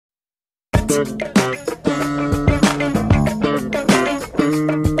What's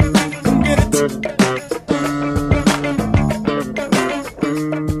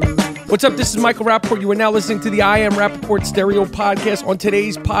up? This is Michael Rapaport. You are now listening to the I Am Rapaport Stereo Podcast. On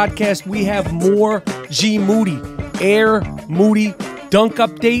today's podcast, we have more G Moody, Air Moody dunk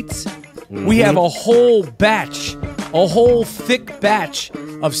updates. We have a whole batch, a whole thick batch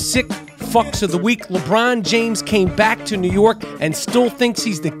of sick fucks of the week. LeBron James came back to New York and still thinks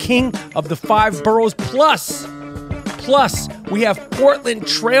he's the king of the 5 boroughs. Plus, we have Portland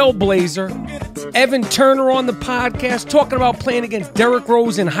Trailblazer Evan Turner on the podcast talking about playing against Derrick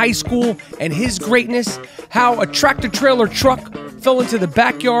Rose in high school and his greatness, how a tractor-trailer truck fell into the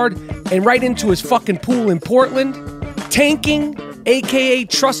backyard and right into his fucking pool in Portland, tanking, a.k.a.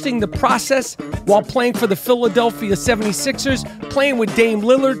 trusting the process while playing for the Philadelphia 76ers, playing with Dame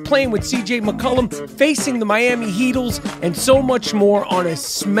Lillard, playing with CJ McCullom, facing the Miami Heatles, and so much more on a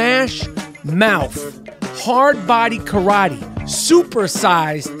smash mouth, hard body karate,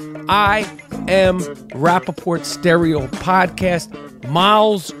 supersized I Am Rapaport Stereo Podcast.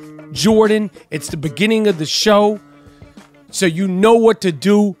 Miles Jordan, it's the beginning of the show, so you know what to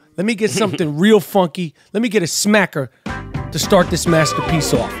do. Let me get something real funky. Let me get a smacker to start this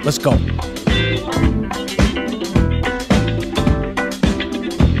masterpiece off. Let's go.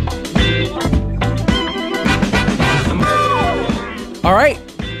 All right,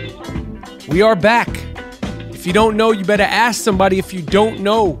 we are back. If you don't know, you better ask somebody. If you don't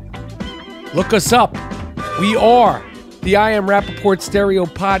know, look us up. We are the I Am Rapaport Stereo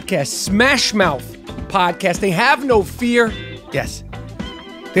Podcast, Smash Mouth Podcast. They have no fear. Yes.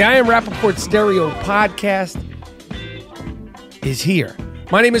 The I Am Rapaport Stereo Podcast is here.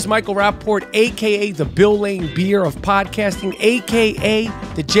 My name is Michael Rapaport, a.k.a. the Bill Lane Beer of podcasting, a.k.a.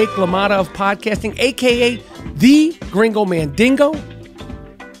 the Jake LaMotta of podcasting, a.k.a. the Gringo Mandingo.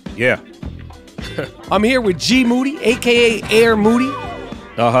 Yeah. I'm here with G Moody, a.k.a. Air Moody.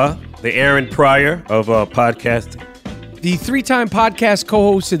 The Aaron Pryor of podcasting. The 3-time podcast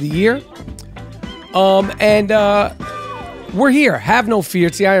co-host of the year. And we're here. Have no fear.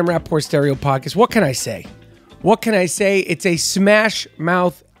 It's the I Am Rapaport Stereo Podcast. What can I say? What can I say? It's a smash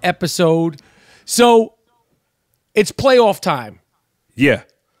mouth episode. So, it's playoff time. Yeah.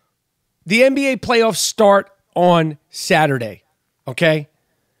 The NBA playoffs start on Saturday. Okay?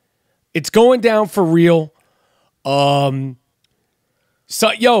 It's going down for real.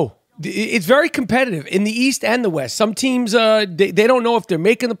 It's very competitive in the East and the West. Some teams, they don't know if they're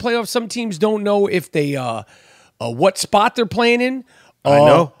making the playoffs. Some teams don't know if they, what spot they're playing in. I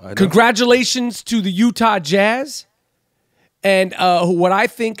know. Congratulations to the Utah Jazz and what I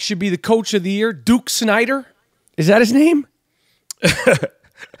think should be the coach of the year, Duke Snyder. Is that his name?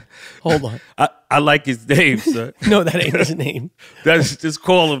 Hold on. I like his name, son. No, that ain't his name. Just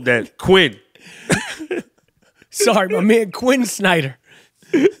call him that. Quinn. Sorry, my man Quinn Snyder.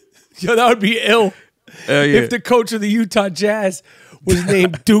 Yo, that would be ill if the coach of the Utah Jazz was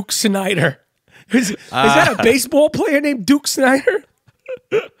named Duke Snyder. Is that a baseball player named Duke Snyder?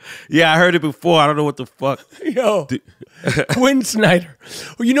 Yeah, I heard it before. I don't know what the fuck. Yo, Quinn Snyder.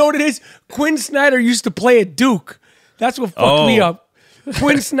 Well, you know what it is? Quinn Snyder used to play at Duke. That's what fucked me up.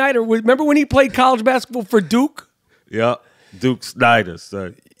 Quinn Snyder, remember when he played college basketball for Duke? Yeah, Duke Snyder,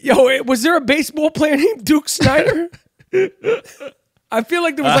 son. Yo, was there a baseball player named Duke Snyder? I feel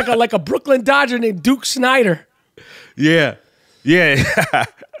like there was like a Brooklyn Dodger named Duke Snyder. Yeah.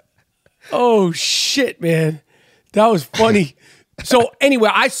 Oh, shit, man. That was funny. So,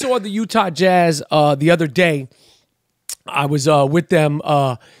 anyway, I saw the Utah Jazz the other day. I was with them.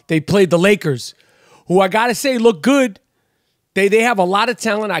 They played the Lakers, who I got to say look good. They have a lot of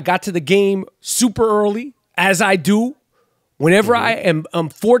talent. I got to the game super early, as I do. Whenever I'm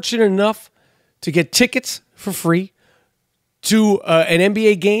fortunate enough to get tickets for free to an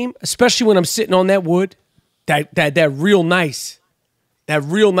NBA game, especially when I'm sitting on that wood, that real nice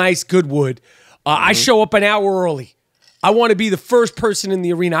good wood, I show up an hour early. I want to be the first person in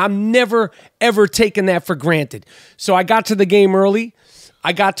the arena. I'm never, ever taking that for granted. So I got to the game early.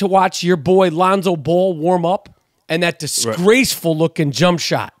 I got to watch your boy Lonzo Ball warm up and that disgraceful-looking jump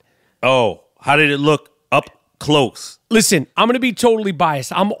shot. Oh, how did it look up close? Listen, I'm going to be totally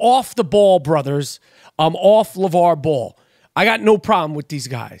biased. I'm off the ball, brothers. I'm off LeVar Ball. I got no problem with these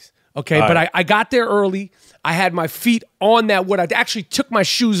guys, okay? All but right. I got there early. I had my feet on that wood. I actually took my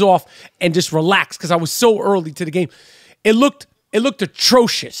shoes off and just relaxed because I was so early to the game. It looked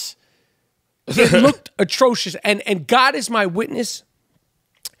atrocious. It looked atrocious. And God is my witness.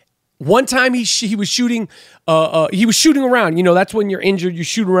 One time he was shooting around. You know, that's when you're injured. You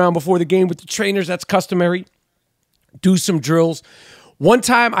shoot around before the game with the trainers. That's customary. Do some drills. One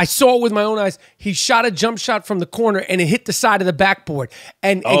time, I saw it with my own eyes. He shot a jump shot from the corner, and it hit the side of the backboard.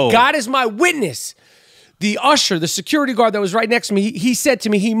 And God is my witness. The usher, the security guard that was right next to me, he said to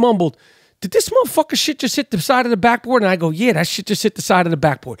me, he mumbled, "Did this motherfucker shit just hit the side of the backboard?" And I go, "Yeah, that shit just hit the side of the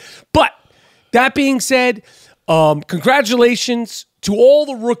backboard." But that being said, congratulations to all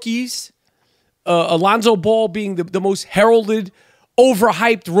the rookies. Alonzo Ball being the most heralded,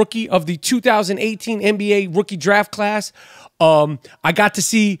 overhyped rookie of the 2018 NBA rookie draft class. I got to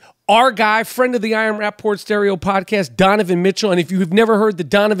see our guy, friend of the I Am Rapaport Stereo podcast, Donovan Mitchell. And if you have never heard the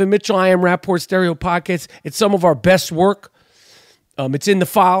Donovan Mitchell I Am Rapaport Stereo podcast, it's some of our best work. It's in the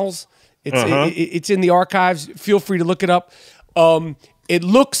files. It's in the archives. Feel free to look it up. It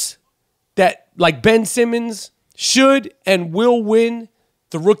looks that like Ben Simmons should and will win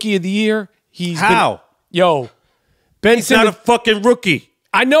the Rookie of the Year. He's Ben He's Simmons, not a fucking rookie.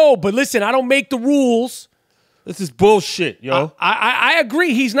 I know, but listen, I don't make the rules. This is bullshit, yo. I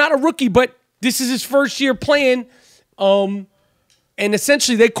agree. He's not a rookie, but this is his first year playing. And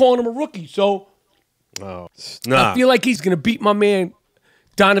essentially, they calling him a rookie. So I feel like he's going to beat my man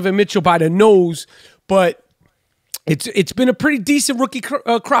Donovan Mitchell by the nose. But it's been a pretty decent rookie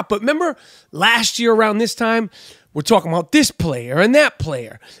crop. But remember last year around this time, we're talking about this player and that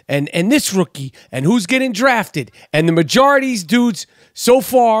player and this rookie and who's getting drafted. And the majority of these dudes so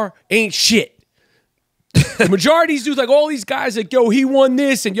far ain't shit. The majority of these dudes, like all these guys, like, yo, he won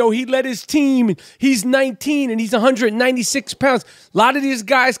this, and yo, he led his team, and he's 19, and he's 196 pounds. A lot of these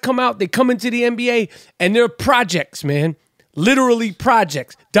guys come out, they come into the NBA, and they're projects, man. Literally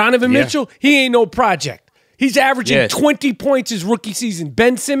projects. Donovan Mitchell, he ain't no project. He's averaging 20 points his rookie season.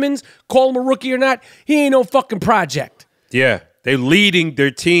 Ben Simmons, call him a rookie or not, he ain't no fucking project. Yeah, they're leading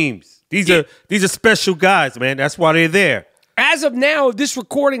their teams. These are special guys, man. That's why they're there. As of now, this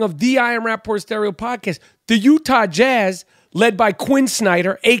recording of the I Am Rapaport Stereo podcast, the Utah Jazz, led by Quinn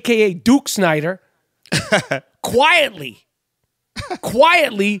Snyder, a.k.a. Duke Snyder, quietly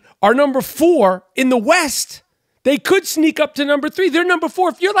are number 4 in the West. They could sneak up to number 3. They're number 4.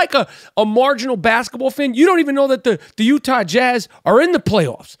 If you're like a marginal basketball fan, you don't even know that the Utah Jazz are in the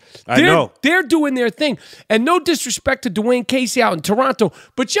playoffs. I know. They're doing their thing. And no disrespect to Dwayne Casey out in Toronto,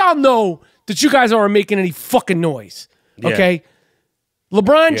 but y'all know that you guys aren't making any fucking noise. Okay?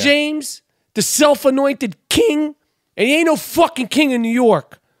 LeBron James, the self-anointed king, and he ain't no fucking king in New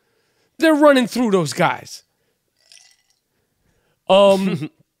York. They're running through those guys.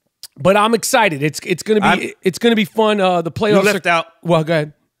 But I'm excited. It's gonna be fun. The playoffs. You left out. Well, go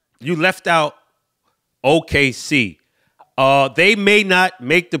ahead. You left out OKC. They may not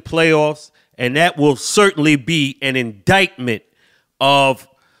make the playoffs, and that will certainly be an indictment of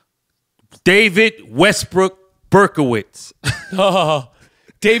David Westbrook Berkowitz.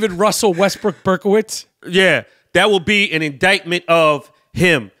 David Russell Westbrook Berkowitz. Yeah, that will be an indictment of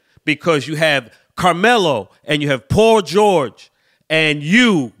him because you have Carmelo and you have Paul George and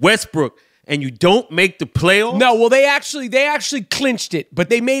you, Westbrook, and you don't make the playoffs? No, well, they actually clinched it, but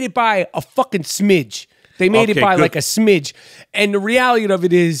they made it by a fucking smidge. They made it by like a smidge. And the reality of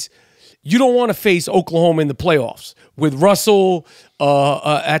it is you don't want to face Oklahoma in the playoffs with Russell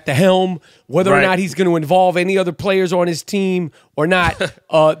at the helm, whether or not he's going to involve any other players on his team or not.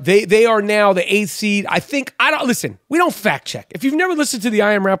 They are now the 8th seed. Listen, we don't fact check. If you've never listened to the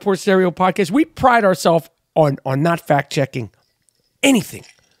I Am Rapaport Stereo podcast, we pride ourselves on not fact checking anything.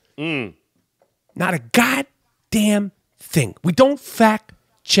 Not a goddamn thing. We don't fact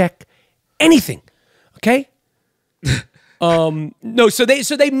check anything. Okay? No, so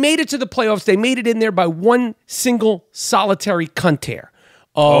they made it to the playoffs. They made it in there by one single solitary cunt tear.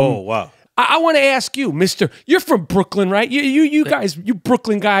 Oh, wow. I want to ask you, Mister. You're from Brooklyn, right? You guys, you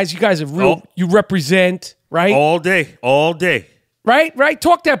Brooklyn guys. You guys are real. You represent, right? All day. Right.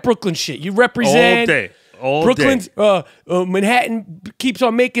 Talk that Brooklyn shit. You represent all day. Brooklyn's Manhattan keeps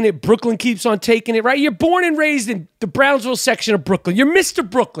on making it. Brooklyn keeps on taking it. Right. You're born and raised in the Brownsville section of Brooklyn. You're Mr.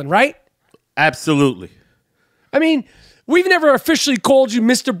 Brooklyn, right? Absolutely. I mean, we've never officially called you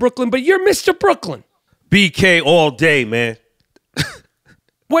Mr. Brooklyn, but you're Mr. Brooklyn. BK all day, man.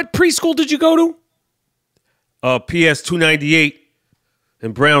 What preschool did you go to? PS 298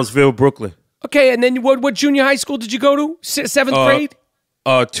 in Brownsville, Brooklyn. Okay, and then what junior high school did you go to? 7th grade?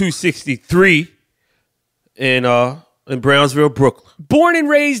 263 in Brownsville, Brooklyn. Born and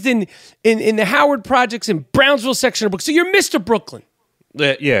raised in the Howard Projects in Brownsville section of Brooklyn. So you're Mr. Brooklyn.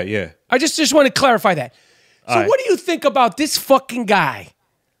 Yeah. I just want to clarify that. So what do you think about this fucking guy,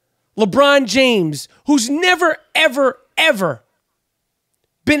 LeBron James, who's never, ever, ever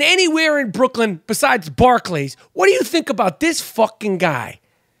been anywhere in Brooklyn besides Barclays? What do you think about this fucking guy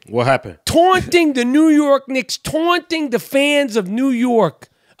What happened? Taunting the New York Knicks, taunting the fans of New York.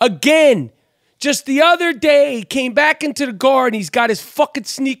 Again, just the other day, he came back into the Garden. He's got his fucking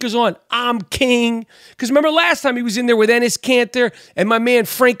sneakers on. I'm king. Because remember last time he was in there with Ennis Cantor and my man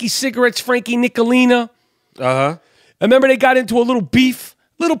Frankie Cigarettes, Frankie Nicolina. Uh-huh. I remember they got into a little beef,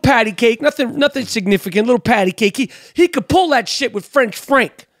 little patty cake, nothing significant, little patty cake. He could pull that shit with French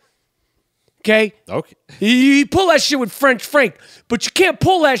Frank. Okay? Okay. He pull that shit with French Frank, but you can't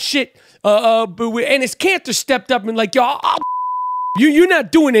pull that shit. And his Cantor stepped up and like, yo, you're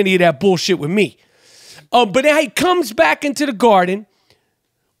not doing any of that bullshit with me. But then he comes back into the Garden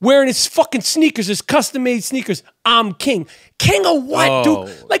wearing his fucking sneakers, his custom-made sneakers. I'm king. King of what,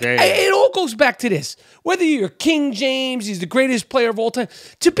 dude? Like, it all goes back to this. Whether you're King James, he's the greatest player of all time,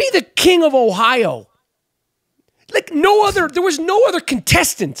 to be the king of Ohio, like there was no other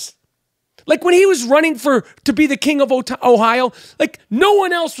contestants. Like when he was running to be the king of Ohio, like no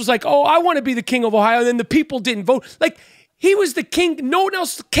one else was like, oh, I want to be the king of Ohio. And then the people didn't vote. Like he was the king. No one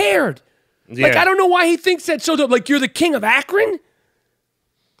else cared. Yeah. Like I don't know why he thinks that so. Like you're the king of Akron.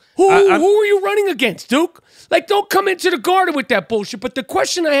 Who are you running against, Duke? Like don't come into the Garden with that bullshit. But the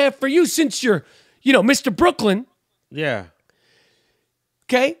question I have for you, since you're, Mr. Brooklyn. Yeah.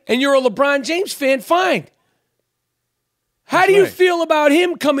 Okay, and you're a LeBron James fan, fine. How do you feel about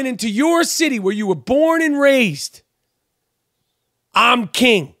him coming into your city where you were born and raised? I'm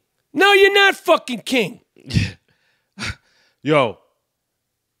king. No, you're not fucking king. Yo,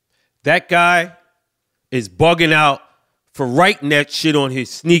 that guy is bugging out for writing that shit on his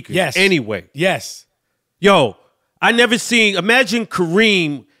sneakers. Yes. Anyway. Yes. Yo, I never seen, imagine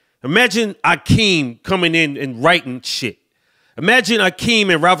Akeem coming in and writing shit. Imagine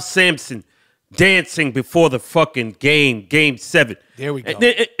Akeem and Ralph Sampson dancing before the fucking game 7. There we go.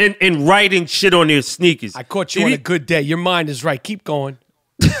 And writing shit on their sneakers. I caught you on a good day. Your mind is right. Keep going.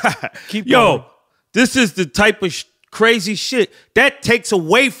 Keep going. Yo, this is the type of crazy shit that takes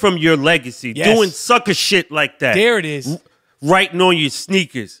away from your legacy. Yes. Doing sucker shit like that. There it is. Writing on your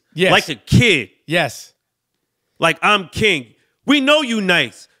sneakers. Yes. Like a kid. Yes. Like I'm king. We know you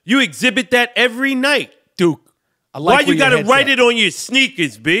nice. You exhibit that every night. Duke. Why you gotta write it on your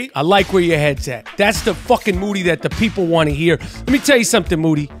sneakers, B? I like where your head's at. That's the fucking Moody that the people want to hear. Let me tell you something,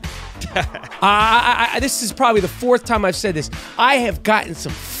 Moody. This is probably the 4th time I've said this. I have gotten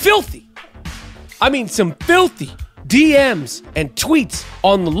some filthy DMs and tweets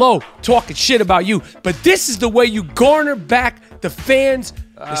on the low talking shit about you. But this is the way you garner back the fans'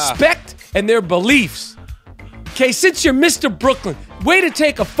 respect and their beliefs. Okay, since you're Mr. Brooklyn, way to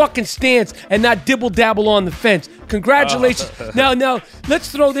take a fucking stance and not dibble-dabble on the fence. Congratulations. Now,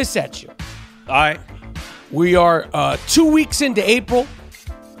 let's throw this at you. All right. We are 2 weeks into April.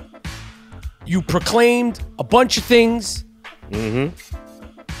 You proclaimed a bunch of things. Mm-hmm.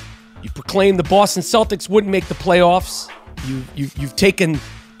 You proclaimed the Boston Celtics wouldn't make the playoffs. You've taken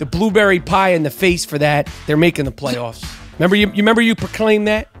the blueberry pie in the face for that. They're making the playoffs. Remember you proclaimed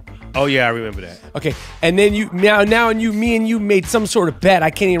that? Oh yeah, I remember that. Okay, and then me and you made some sort of bet. I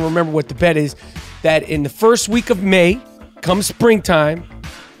can't even remember what the bet is. That in the first week of May, come springtime,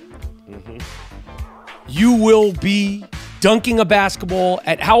 you will be dunking a basketball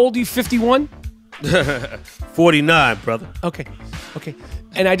at how old are you? 51? 49, brother. Okay.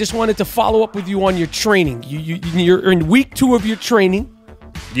 And I just wanted to follow up with you on your training. You're in week 2 of your training.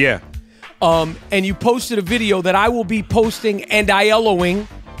 Yeah. And you posted a video that I will be posting and ILOing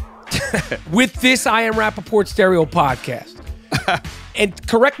with this I Am Rapaport Stereo podcast. And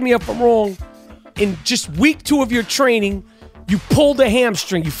correct me if I'm wrong, in just week 2 of your training, you pulled a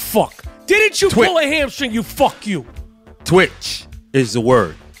hamstring, you fuck. Didn't you pull a hamstring, you fuck you? Twitch is the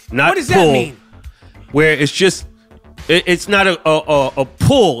word. Not what does pull, that mean? Where it's just, it's not a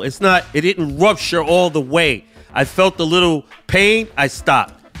pull. It didn't rupture all the way. I felt a little pain, I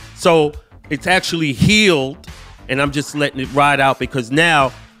stopped. So it's actually healed, and I'm just letting it ride out because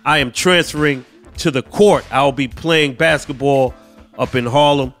now I am transferring to the court. I'll be playing basketball up in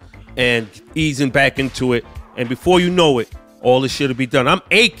Harlem and easing back into it. And before you know it, all this shit will be done. I'm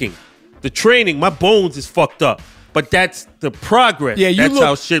aching. The training, my bones is fucked up. But that's the progress. Yeah, that's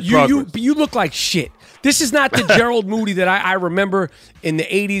how shit progress. You look like shit. This is not the Gerald Moody that I remember in the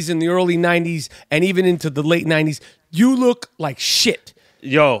 80s and the early 90s and even into the late 90s. You look like shit.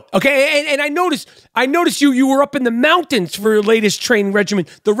 Yo. Okay, and I noticed you were up in the mountains for your latest training regimen,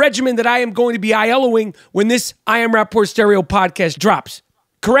 the regimen that I am going to be ILOing when this I Am Rapaport Stereo podcast drops.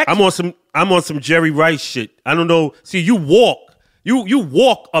 Correct? I'm on some Jerry Rice shit. I don't know. See, you walk. You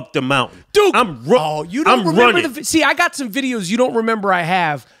walk up the mountain. Dude. You don't remember running. See, I got some videos you don't remember I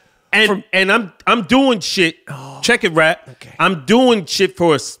have And I'm doing shit. Check it, Rap. Okay. I'm doing shit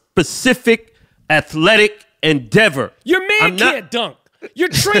for a specific athletic endeavor. Your man can't dunk. Your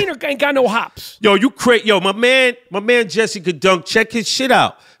trainer ain't got no hops. Yo, you crazy. Yo, my man Jesse could dunk. Check his shit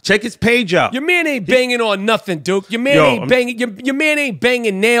out. Check his page out. Your man ain't banging on nothing, Duke. Your man ain't banging. Your man ain't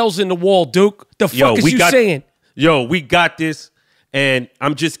banging nails in the wall, Duke. The fuck is you saying? Yo, we got this, and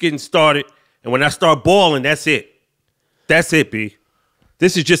I'm just getting started. And when I start balling, that's it. That's it, B.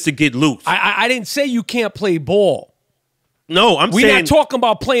 This is just to get loose. I didn't say you can't play ball. No, We're not talking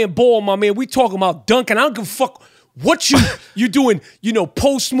about playing ball, my man. We talking about dunking. I don't give a fuck what you doing,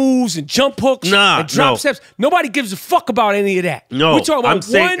 post moves and jump hooks and drop steps. Nobody gives a fuck about any of that. No, we're talking about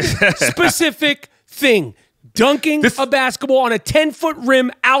one specific thing. Dunking a basketball on a 10-foot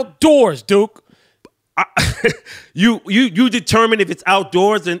rim outdoors, Duke. You determine if it's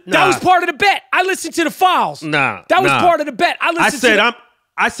outdoors and that was part of the bet. I listened to the files. That was part of the bet.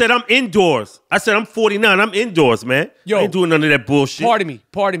 I said I'm indoors. I said I'm 49. I'm indoors, man. Yo, I ain't doing none of that bullshit.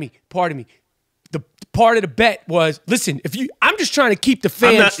 Pardon me. The part of the bet was, listen, I'm just trying to keep the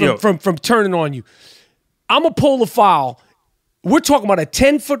fans from turning on you. I'm gonna pull the foul. We're talking about a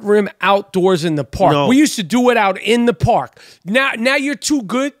 10-foot rim outdoors in the park. No. We used to do it out in the park. Now you're too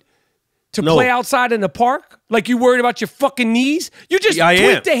good to play outside in the park? Like you worried about your fucking knees? You just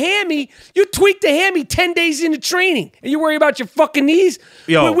tweaked the hammy. You tweaked the hammy 10 days into training, and you worry about your fucking knees?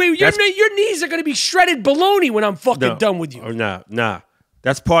 Your knees are going to be shredded baloney when I'm fucking done with you. Nah.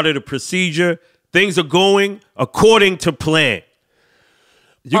 That's part of the procedure. Things are going according to plan.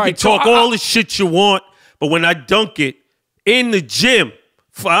 You can talk all the shit you want, but when I dunk it in the gym,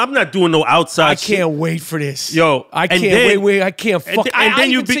 I'm not doing no outside shit. I can't wait for this. Yo, I can't wait. I can't fuck. I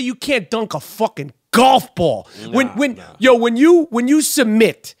even say you can't dunk a fucking golf ball. When you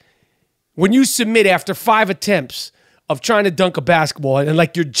submit after 5 attempts of trying to dunk a basketball and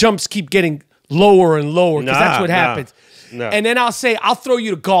like your jumps keep getting lower and lower because that's what happens. And then I'll throw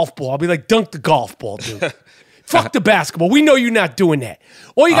you the golf ball. I'll be like, dunk the golf ball, dude. Fuck the basketball. We know you're not doing that.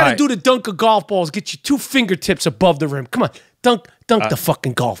 All you got to do to dunk a golf ball is get your 2 fingertips above the rim. Come on. Dunk the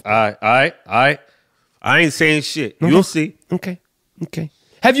fucking golf ball. All right. I ain't saying shit. Okay. You'll see. Okay.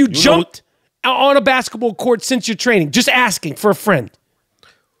 Have you jumped on a basketball court since your training? Just asking for a friend.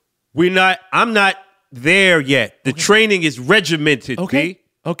 I'm not there yet. The training is regimented, Okay. B.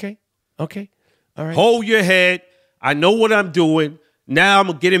 Okay. All right. Hold your head. I know what I'm doing. Now I'm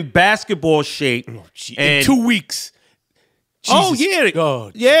going to get in basketball shape. In 2 weeks.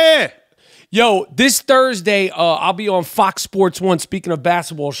 Jesus. Yeah. Yo, this Thursday, I'll be on Fox Sports 1. Speaking of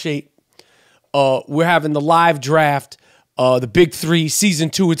basketball shape, we're having the live draft, the Big Three, Season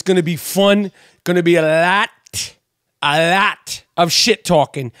 2. It's going to be fun. Going to be a lot of shit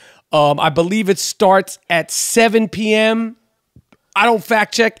talking. I believe it starts at 7 p.m. I don't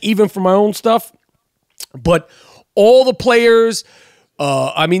fact check, even for my own stuff. But all the players,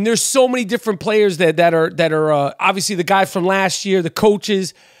 there's so many different players that are obviously the guys from last year, the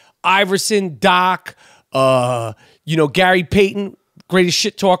coaches, Iverson, Doc, Gary Payton, greatest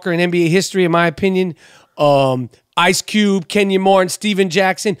shit talker in NBA history, in my opinion. Ice Cube, Kenya Moore, and Steven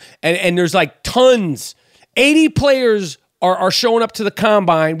Jackson. And there's like tons. 80 players are showing up to the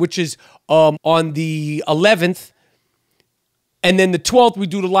combine, which is on the 11th. And then the 12th, we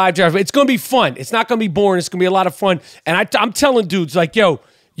do the live draft. It's going to be fun. It's not going to be boring. It's going to be a lot of fun. And I'm telling dudes like, yo,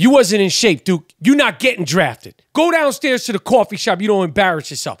 you wasn't in shape, Duke. You're not getting drafted. Go downstairs to the coffee shop. You don't embarrass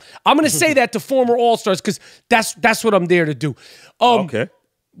yourself. I'm going to say that to former All-Stars because that's what I'm there to do. Okay.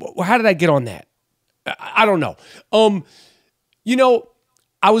 How did I get on that? I don't know.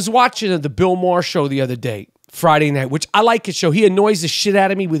 I was watching the Bill Maher show the other day, Friday night, which I like his show. He annoys the shit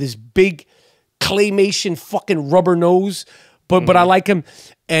out of me with his big claymation fucking rubber nose, but I like him.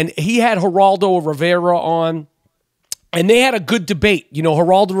 And he had Geraldo Rivera on. And they had a good debate.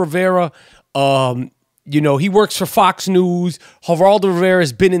 Geraldo Rivera, he works for Fox News. Geraldo Rivera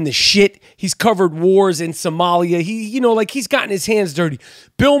has been in the shit. He's covered wars in Somalia. He's gotten his hands dirty.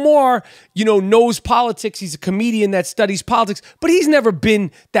 Bill Maher, knows politics. He's a comedian that studies politics, but he's never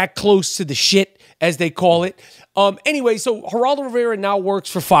been that close to the shit, as they call it. Anyway, so Geraldo Rivera now works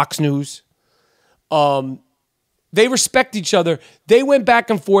for Fox News. They respect each other. They went back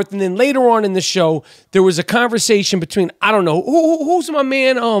and forth, and then later on in the show, there was a conversation between, I don't know, who's my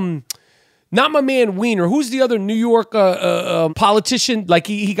man, not my man Wiener, who's the other New York politician? Like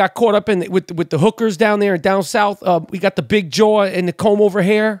he got caught up in with the hookers down there and down south. We got the big jaw and the comb over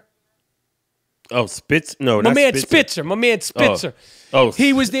hair. Oh, Spitz? No, my man Spitzer. My man Spitzer. Oh,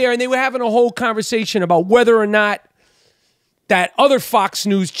 he was there, and they were having a whole conversation about whether or not that other Fox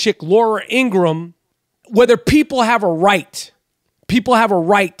News chick, Laura Ingraham, whether people have a right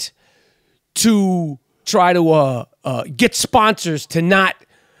to try to get sponsors to not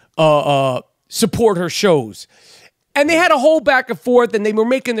support her shows. And they had a whole back and forth, and they were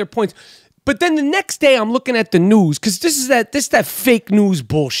making their points. But then the next day I'm looking at the news, because this is that fake news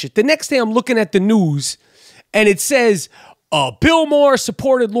bullshit. The next day I'm looking at the news, and it says, Bill Maher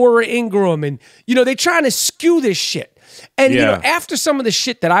supported Laura Ingraham, and, they're trying to skew this shit. And, after some of the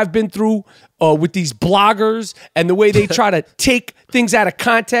shit that I've been through with these bloggers and the way they try to take things out of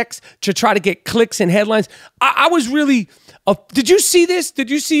context to try to get clicks and headlines, I was really... did you see this? Did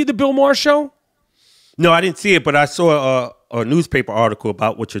you see the Bill Maher show? No, I didn't see it, but I saw a newspaper article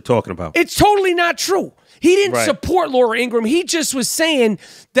about what you're talking about. It's totally not true. He didn't support Laura Ingraham. He just was saying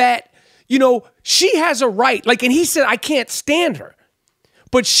that, she has a right. And he said, I can't stand her.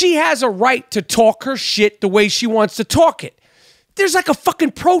 But she has a right to talk her shit the way she wants to talk it. There's a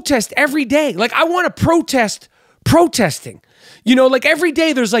fucking protest every day. I want to protest protesting. Every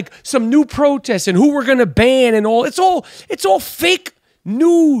day there's some new protest and who we're going to ban and all. It's all fake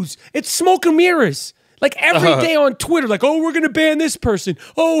news. It's smoke and mirrors. Every day on Twitter, we're going to ban this person.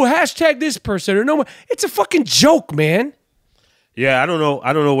 Oh, hashtag this person or no more. It's a fucking joke, man. Yeah, I don't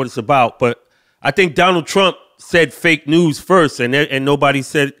know what it's about, but I think Donald Trump said fake news first, and nobody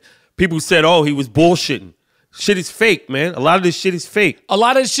said. People said, "Oh, he was bullshitting." Shit is fake, man. A lot of this shit is fake. A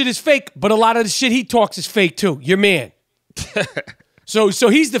lot of this shit is fake, but a lot of the shit he talks is fake too. Your man. So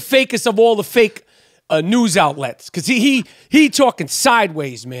he's the fakest of all the fake news outlets, because he talking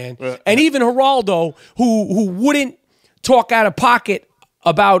sideways, man. And even Geraldo, who wouldn't talk out of pocket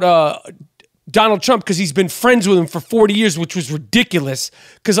about Donald Trump because he's been friends with him for 40 years, which was ridiculous,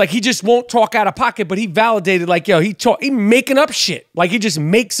 because he just won't talk out of pocket, but he validated he making up shit. He just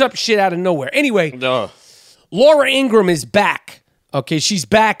makes up shit out of nowhere. Anyway, Laura Ingraham is back. Okay, she's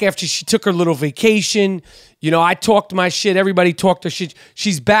back after she took her little vacation. I talked my shit. Everybody talked her shit.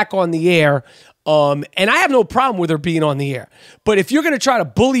 She's back on the air. And I have no problem with her being on the air. But if you're going to try to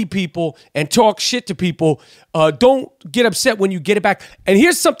bully people and talk shit to people, don't get upset when you get it back. And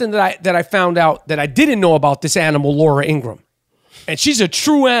here's something that I found out that I didn't know about this animal, Laura Ingraham. And she's a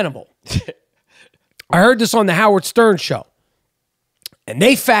true animal. I heard this on the Howard Stern show. And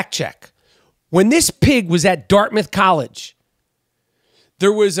they fact check. When this pig was at Dartmouth College,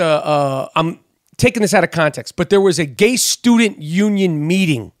 there was I'm taking this out of context, but there was a gay student union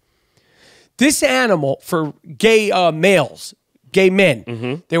meeting. This animal, for gay males, gay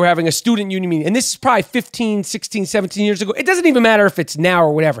men, they were having a student union meeting. And this is probably 15, 16, 17 years ago. It doesn't even matter if it's now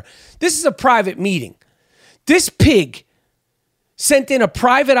or whatever. This is a private meeting. This pig sent in a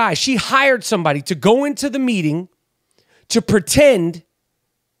private eye. She hired somebody to go into the meeting to pretend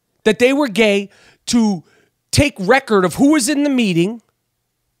that they were gay, to take record of who was in the meeting,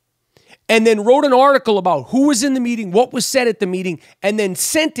 and then wrote an article about who was in the meeting, what was said at the meeting, and then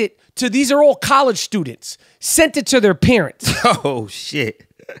sent it to, these are all college students, sent it to their parents. Oh, shit.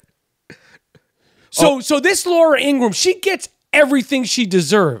 So this Laura Ingraham, she gets everything she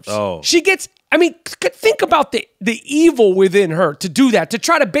deserves. Oh. She gets, think about the evil within her to do that, to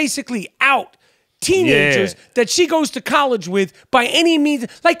try to basically out teenagers that she goes to college with by any means.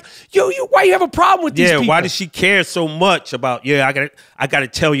 Why you have a problem with these people? Why does she care so much about, I gotta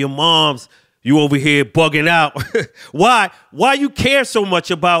tell your moms you over here bugging out? Why you care so much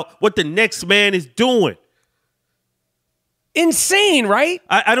about what the next man is doing? Insane, right?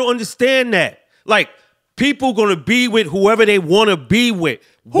 I don't understand that. People gonna be with whoever they want to be with.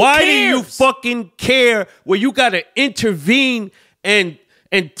 Why do you fucking care where you gotta intervene and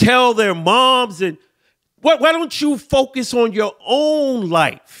tell their moms? And why don't you focus on your own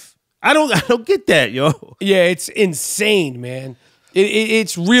life? I don't get that, yo. Yeah, it's insane, man.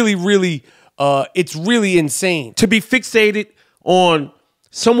 It's really, really, it's really insane to be fixated on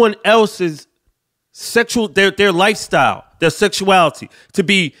someone else's their lifestyle, their sexuality, to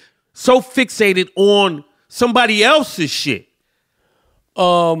be so fixated on somebody else's shit.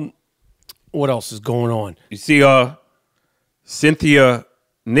 What else is going on? You see, Cynthia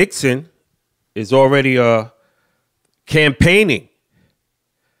Nixon is already campaigning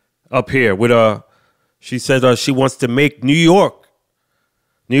up here with she said she wants to make New York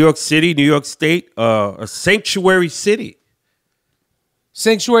City, New York State a sanctuary city.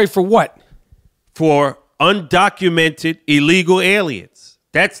 Sanctuary for what? For undocumented illegal aliens.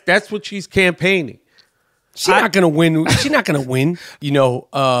 That's what she's campaigning. She's not going to win. She's not going to win.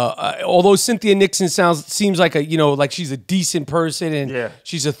 Although Cynthia Nixon seems like like she's a decent person and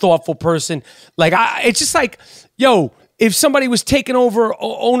she's a thoughtful person. It's just if somebody was taking over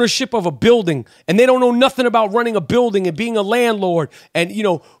ownership of a building and they don't know nothing about running a building and being a landlord and you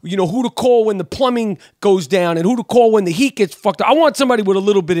know who to call when the plumbing goes down and who to call when the heat gets fucked up. I want somebody with a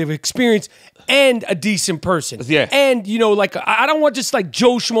little bit of experience and a decent person. Yeah. And like I don't want just like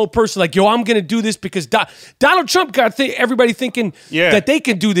Joe Schmo person like, yo, I'm gonna do this because Donald Trump got everybody thinking that they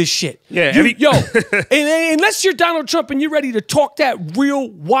can do this shit. Yeah. Unless you're Donald Trump and you're ready to talk that real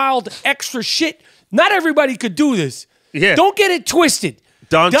wild extra shit, not everybody could do this. Yeah. Don't get it twisted.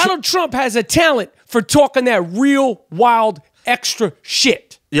 Donald Trump has a talent for talking that real wild extra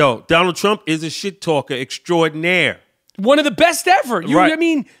shit. Yo, Donald Trump is a shit talker extraordinaire. One of the best ever. Right. I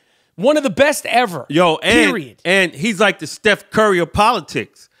mean, one of the best ever. Yo, period. And he's like the Steph Curry of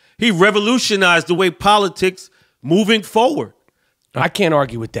politics. He revolutionized the way politics moving forward. I can't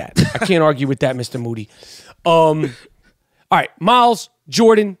argue with that. I can't argue with that, Mr. Moody. All right, Miles,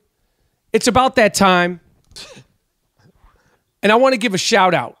 Jordan, it's about that time. And I want to give a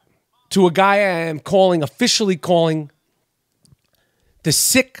shout out to a guy I am officially calling the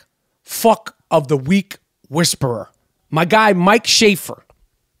sick fuck of the week whisperer. My guy, Mike Schaefer,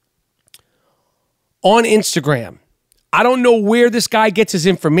 on Instagram. I don't know where this guy gets his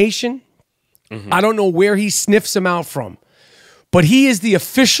information. I don't know where he sniffs them out from. But he is the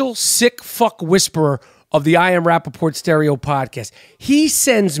official sick fuck whisperer of the I Am Rapaport Stereo podcast. He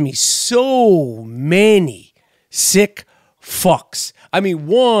sends me so many sick fucks. I mean,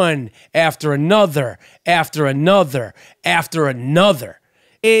 one after another, after another, after another.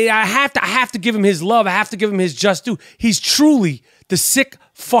 And I have to give him his love. I have to give him his just due. He's truly the sick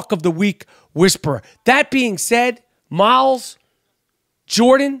fuck of the week whisperer. That being said, Miles,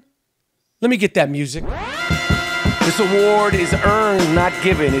 Jordan, let me get that music. This award is earned, not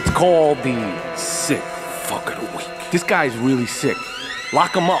given. It's called the sick fuck of the week. This guy's really sick.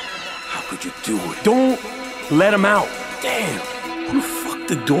 Lock him up. How could you do it? Don't let him out. Damn. You fucked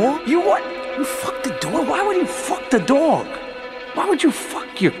the dog? You what? You fucked the dog? Why would you fuck the dog? Why would you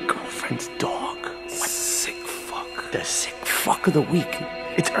fuck your girlfriend's dog? What? Sick fuck. The sick fuck of the week.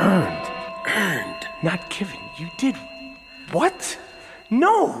 It's earned. Earned. Not given. You did. What?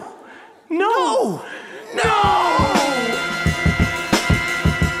 No. No. No.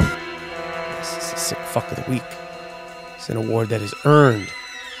 This is the sick fuck of the week. It's an award that is earned,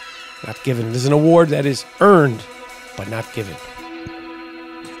 not given. There's an award that is earned, but not given.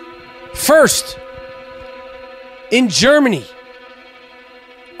 First, in Germany,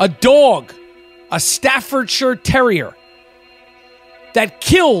 a dog, a Staffordshire Terrier, that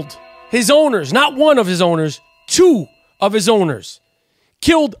killed his owners, not one of his owners, two of his owners,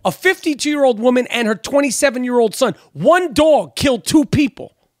 killed a 52-year-old woman and her 27-year-old son. One dog killed two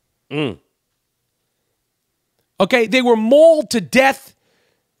people. Okay, they were mauled to death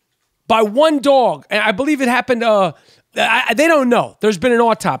by one dog. And I believe it happened, they don't know. There's been an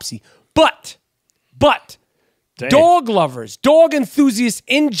autopsy. But, Damn. Dog lovers, dog enthusiasts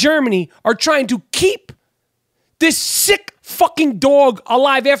in Germany are trying to keep this sick fucking dog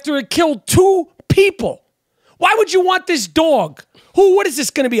alive after it killed two people. Why would you want this dog? What is this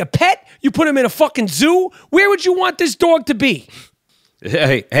going to be, a pet? You put him in a fucking zoo? Where would you want this dog to be?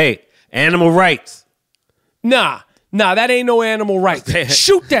 Hey, animal rights. Nah, that ain't no animal rights.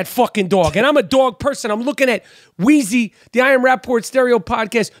 Shoot that fucking dog. And I'm a dog person. I'm looking at Wheezy, the I Am Rapaport Stereo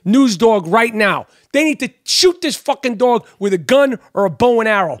Podcast news dog right now. They need to shoot this fucking dog with a gun or a bow and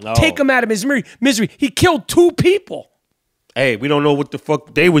arrow. No. Take him out of his misery. He killed two people. Hey, we don't know what the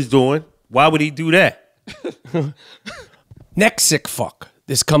fuck they was doing. Why would he do that? Next sick fuck.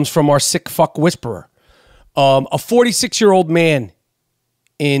 This comes from our sick fuck whisperer. A 46-year-old man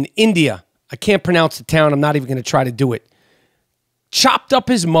in India. I can't pronounce the town. I'm not even going to try to do it. Chopped up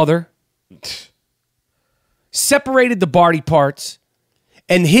his mother, separated the body parts,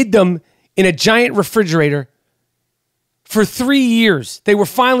 and hid them in a giant refrigerator for 3 years. They were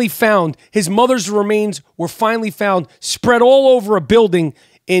finally found. His mother's remains were finally found, spread all over a building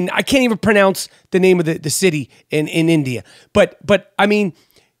in, I can't even pronounce the name of the city in India. But I mean,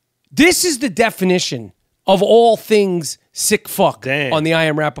 this is the definition of all things sick fuck. Damn. On the I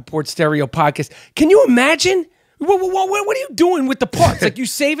Am Rapaport Stereo Podcast. Can you imagine? What are you doing with the parts? Like you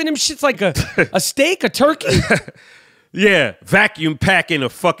saving them shits like a steak, a turkey? Yeah, vacuum packing a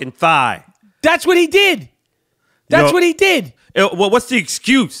fucking thigh. That's what he did. That's what he did. Well, what's the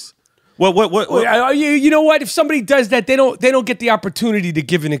excuse? What? You know what? If somebody does that, they don't get the opportunity to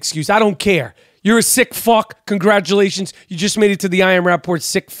give an excuse. I don't care. You're a sick fuck. Congratulations. You just made it to the I Am Rapaport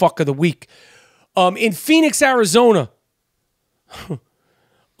Sick Fuck of the Week. In Phoenix, Arizona,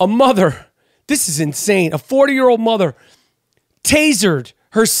 a mother, this is insane, a 40-year-old mother tasered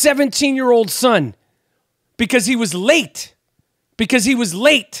her 17-year-old son because he was late. Because he was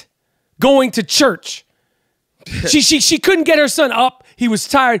late going to church. She couldn't get her son up. He was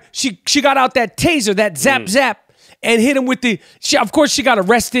tired. She got out that taser, that zap, and hit him with the... Of course, she got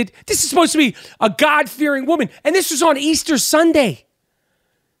arrested. This is supposed to be a God-fearing woman. And this was on Easter Sunday.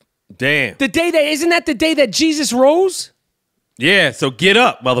 Damn. The day that... Isn't that the day that Jesus rose? Yeah, so get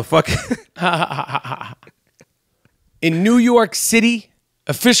up, motherfucker. In New York City,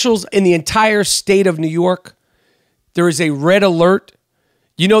 officials in the entire state of New York, there is a red alert.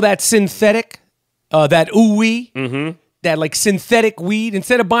 You know that synthetic, that ooey, that like synthetic weed?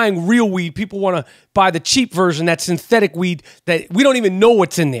 Instead of buying real weed, people want to buy the cheap version, that synthetic weed that we don't even know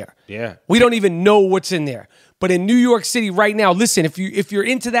what's in there. Yeah. We don't even know what's in there. But in New York City right now, listen, if you're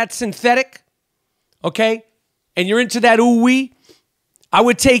into that synthetic, okay, and you're into that ooey, I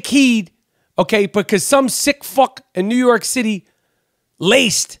would take heed, okay, because some sick fuck in New York City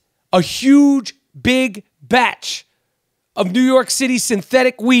laced a huge, big batch of New York City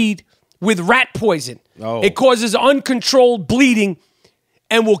synthetic weed with rat poison. Oh. It causes uncontrolled bleeding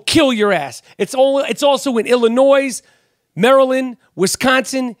and will kill your ass. It's also in Illinois, Maryland,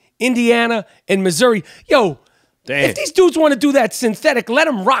 Wisconsin, Indiana, and Missouri. Yo, damn. If these dudes want to do that synthetic, let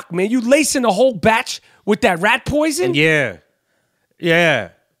them rock, man. You lacing the whole batch with that rat poison? Yeah.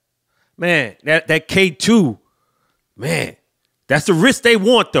 Yeah. Man, that K2, man, that's the risk they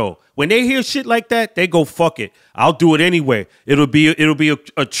want, though. When they hear shit like that, they go, fuck it. I'll do it anyway. It'll be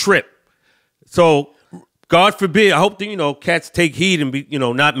a trip. So, God forbid, I hope that, cats take heed and be,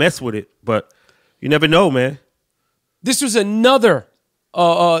 not mess with it. But you never know, man. This was another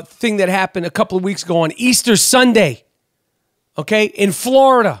thing that happened a couple of weeks ago on Easter Sunday, okay, in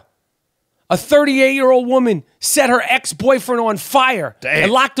Florida. A 38-year-old woman set her ex-boyfriend on fire and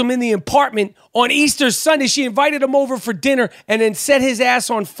locked him in the apartment on Easter Sunday. She invited him over for dinner and then set his ass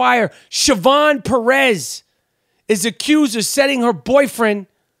on fire. Siobhan Perez is accused of setting her boyfriend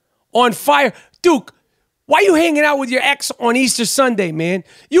on fire. Duke, why are you hanging out with your ex on Easter Sunday, man?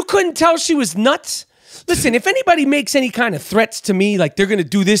 You couldn't tell she was nuts? Listen, if anybody makes any kind of threats to me, like they're going to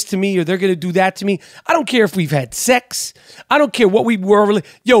do this to me or they're going to do that to me, I don't care if we've had sex. I don't care what we were.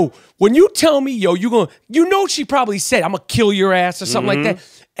 Yo, when you tell me, yo, she probably said, I'm going to kill your ass or something like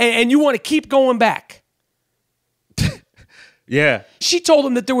that. And you want to keep going back. Yeah. She told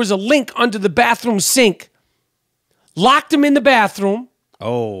him that there was a link under the bathroom sink, locked him in the bathroom.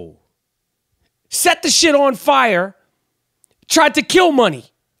 Oh. Set the shit on fire, tried to kill money.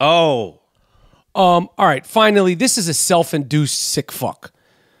 Oh. All right, finally, this is a self-induced sick fuck.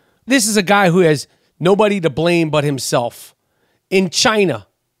 This is a guy who has nobody to blame but himself. In China,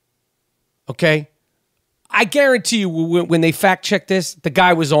 okay? I guarantee you when they fact-check this, the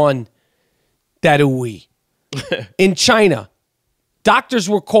guy was on that ooey. In China, doctors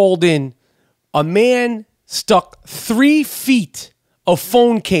were called in. A man stuck 3 feet of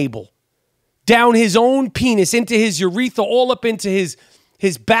phone cable down his own penis, into his urethra, all up into his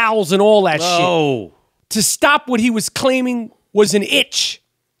bowels and all that shit. To stop what he was claiming was an itch.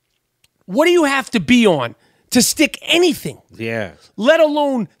 What do you have to be on to stick anything? Yeah. Let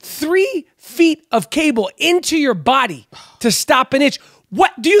alone 3 feet of cable into your body to stop an itch.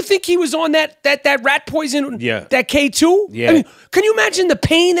 What do you think he was on that rat poison? Yeah. That K2? Yeah. I mean, can you imagine the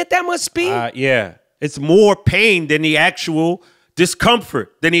pain that must be? Yeah. It's more pain than the actual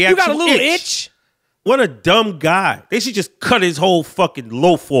discomfort, than the actual You got a little itch? What a dumb guy. They should just cut his whole fucking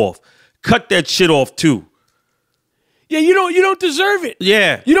loaf off. Cut that shit off too. Yeah, you don't deserve it.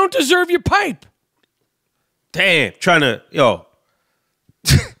 Yeah. You don't deserve your pipe. Damn, trying to,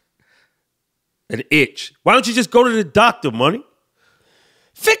 an itch. Why don't you just go to the doctor, money?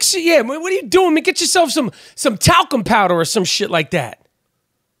 Fix it, yeah. What are you doing, man? Get yourself some talcum powder or some shit like that.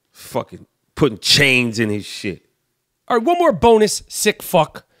 Fucking putting chains in his shit. All right, one more bonus, sick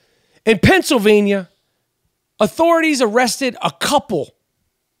fuck. In Pennsylvania, authorities arrested a couple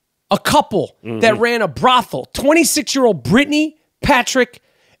that ran a brothel. 26-year-old Brittany Patrick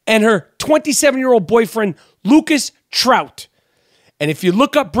and her 27-year-old boyfriend, Lucas Trout. And if you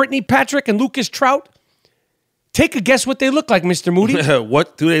look up Brittany Patrick and Lucas Trout, take a guess what they look like, Mr. Moody.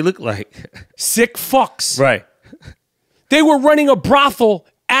 What do they look like? Sick fucks. Right. They were running a brothel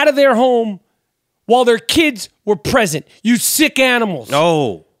out of their home while their kids were present. You sick animals.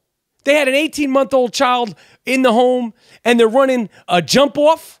 Oh. They had an 18-month-old child in the home, and they're running a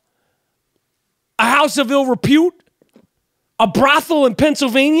jump-off, a house of ill repute, a brothel in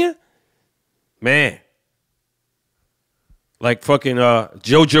Pennsylvania. Man. Like fucking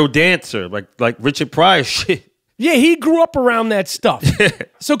JoJo Dancer, like Richard Pryor shit. Yeah, he grew up around that stuff.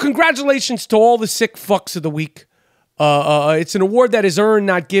 So congratulations to all the sick fucks of the week. It's an award that is earned,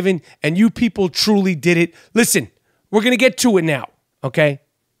 not given, and you people truly did it. Listen, we're going to get to it now, okay?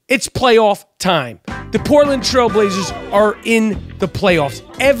 It's playoff time. The Portland Trailblazers are in the playoffs.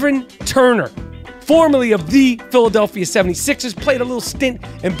 Evan Turner, formerly of the Philadelphia 76ers, played a little stint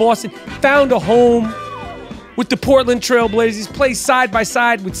in Boston, found a home with the Portland Trailblazers, plays side by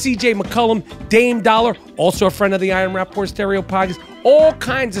side with CJ McCullom, Dame Dollar, also a friend of the I Am Rapaport Stereo podcast. All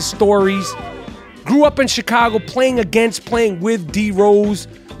kinds of stories. Grew up in Chicago, playing with D. Rose.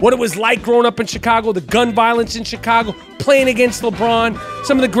 What it was like growing up in Chicago, the gun violence in Chicago, playing against LeBron,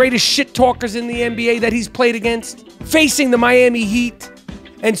 some of the greatest shit talkers in the NBA that he's played against, facing the Miami Heat,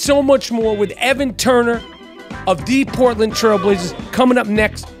 and so much more with Evan Turner of the Portland Trailblazers coming up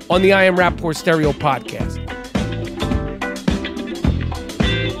next on the I Am Rapaport Stereo podcast.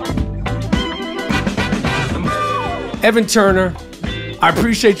 Evan Turner, I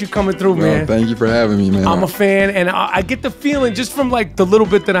appreciate you coming through, man. Thank you for having me, man. I'm a fan, and I get the feeling just from like the little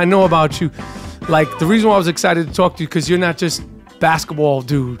bit that I know about you, like the reason why I was excited to talk to you, because you're not just basketball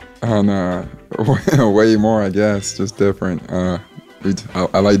dude. Oh, no. Way more, I guess. Just different.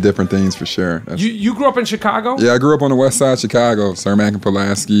 I like different things for sure. You grew up in Chicago? Yeah, I grew up on the west side of Chicago, Cermak and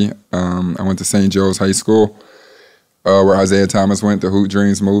Pulaski. I went to St. Joe's High School, where Isaiah Thomas went, the Hoop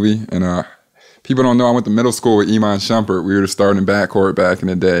Dreams movie, and people don't know I went to middle school with Iman Shumpert. We were the starting backcourt back in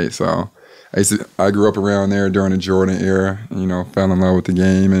the day. So I grew up around there during the Jordan era, fell in love with the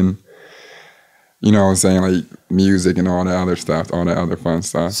game and, I'm saying, like music and all that other stuff, all that other fun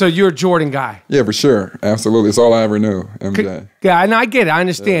stuff. So you're a Jordan guy? Yeah, for sure. Absolutely. It's all I ever knew, MJ. Yeah, and I get it. I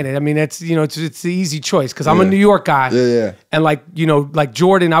understand it. I mean, it's the easy choice because I'm a New York guy. Yeah. And like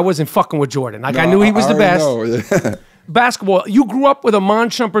Jordan, I wasn't fucking with Jordan. Like I knew he was the best. Yeah. Basketball, you grew up with Iman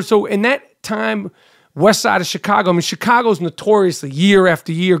Shumpert. So in that time, west side of Chicago, I mean, Chicago's notoriously year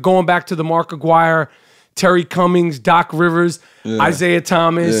after year, going back to the Mark Aguirre, Terry Cummings, Doc Rivers, Isaiah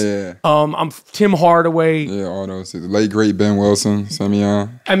Thomas, I'm Tim Hardaway. Yeah, all those. The late, great Ben Wilson,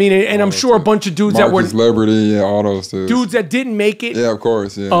 Simeon. I mean, and I'm sure a bunch of dudes Marcus Liberty, all those dudes. Dudes that didn't make it. Yeah, of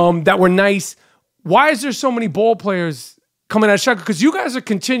course, yeah. That were nice. Why is there so many ball players coming out of Chicago? Because you guys are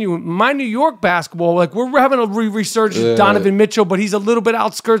continuing. My New York basketball, like we're having a resurgence of Donovan Mitchell, but he's a little bit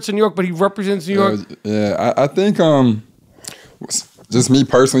outskirts of New York, but he represents New York. Yeah, I think just me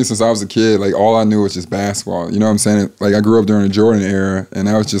personally, since I was a kid, like all I knew was just basketball. You know what I'm saying? Like I grew up during the Jordan era, and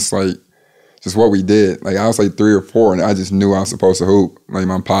that was just what we did. Like I was like 3 or 4, and I just knew I was supposed to hoop. Like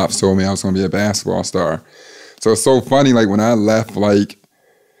my pops told me I was going to be a basketball star. So it's so funny. Like when I left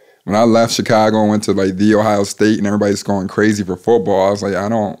Chicago and went to like the Ohio State, and everybody's going crazy for football, I was like, I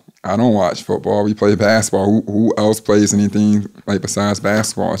don't watch football. We play basketball. Who else plays anything like besides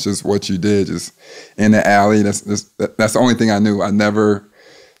basketball? It's just what you did, just in the alley. That's the only thing I knew. I never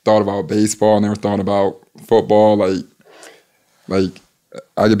thought about baseball. Never thought about football. Like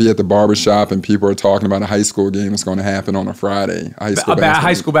I could be at the barbershop and people are talking about a high school game that's going to happen on a Friday. A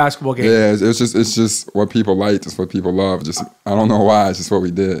high school basketball game. Yeah, it's just what people liked. It's what people love. Just I don't know why. It's just what we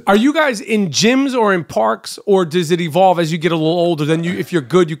did. Are you guys in gyms or in parks, or does it evolve as you get a little older? Then if you're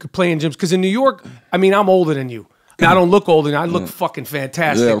good, you could play in gyms. Because in New York, I mean, I'm older than you. And I don't look older. I look fucking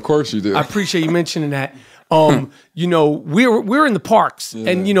fantastic. Yeah, of course you do. I appreciate you mentioning that. We're in the parks,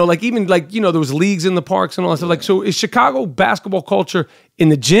 and there was leagues in the parks and all that stuff. Like, so is Chicago basketball culture in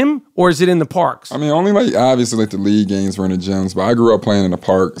the gym or is it in the parks? I mean, only obviously the league games were in the gyms, but I grew up playing in the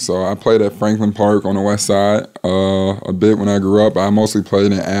park. So I played at Franklin Park on the west side a bit when I grew up. I mostly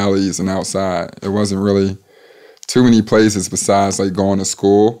played in alleys and outside. There wasn't really too many places besides like going to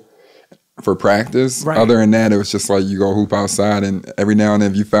school for practice. Right. Other than that, it was just like you go hoop outside, and every now and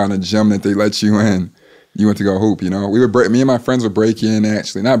then if you found a gym that they let you in, you went to go hoop, We would me and my friends would break in,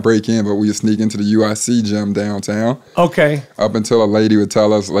 actually. Not break in, but we would sneak into the UIC gym downtown. Okay. Up until a lady would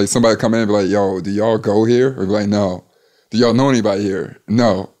tell us, like, somebody would come in and be like, yo, do y'all go here? Or be like, no. Do y'all know anybody here?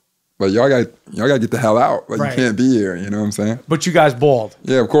 No. Like, y'all got to get the hell out. Like, You can't be here, you know what I'm saying? But you guys balled.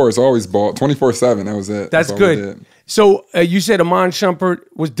 Yeah, of course, always balled. 24/7, that was it. That's good. So you said Iman Shumpert.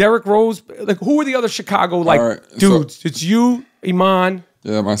 Was Derrick Rose? Like, who were the other Chicago, dudes? So, it's you, Iman.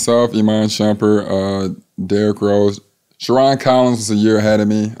 Yeah, myself, Iman Shumpert, Derrick Rose. Sharon Collins was a year ahead of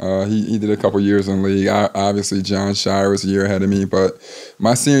me. He did a couple years in the league. Obviously, John Shire was a year ahead of me. But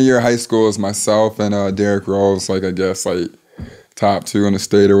my senior year of high school is myself and Derrick Rose, top 2 in the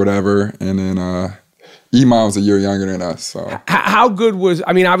state or whatever. And then Iman was a year younger than us. So how good was,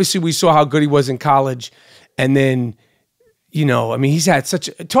 I mean, obviously we saw how good he was in college. And then, he's had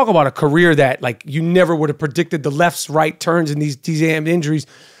talk about a career that like you never would have predicted, the lefts, right turns and these damn injuries.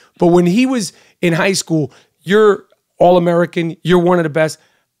 But when he was in high school, you're All-American, you're one of the best.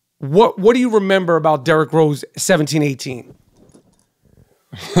 What do you remember about Derrick Rose 17-18?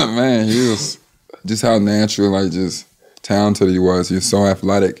 Man, he was just how natural, like just talented he was. He was so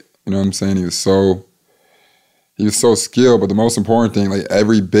athletic. You know what I'm saying? He was so skilled. But the most important thing, like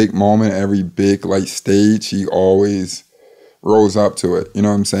every big moment, every big like stage, he always rose up to it. You know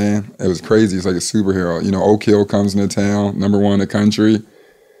what I'm saying? It was crazy. It's like a superhero. You know, Oak Hill comes into town, #1 in the country.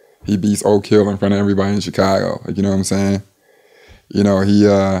 He beats Oak Hill in front of everybody in Chicago. Like, you know what I'm saying? You know, he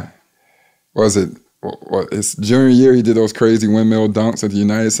his junior year, he did those crazy windmill dunks at the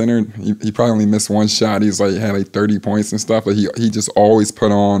United Center. He probably only missed one shot. He had like 30 points and stuff, but he just always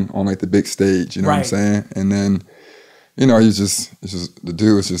put on like the big stage. You know what I'm saying? And then, you know, the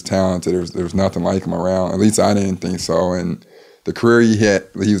dude was just talented. There was nothing like him around. At least I didn't think so. And the career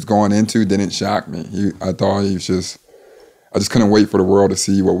he was going into didn't shock me. I thought he was just. I just couldn't wait for the world to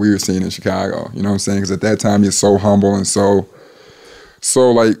see what we were seeing in Chicago. You know what I'm saying? Because at that time, he was so humble and so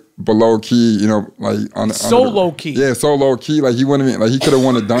like below key, you know, like low key. Yeah, so low key. Like he wouldn't even, like he could have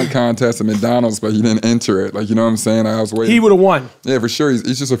won a dunk contest at McDonald's, but he didn't enter it. Like, you know what I'm saying? I was waiting. He would have won. Yeah, for sure.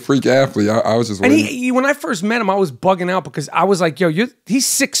 He's just a freak athlete. I was just waiting. And when I first met him, I was bugging out because I was like, yo, he's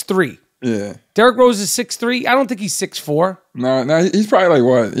 6'3". Yeah. Derrick Rose is 6'3". I don't think he's 6'4". No, he's probably like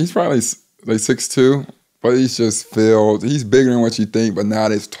what? He's probably like 6'2". But he's just filled. He's bigger than what you think, but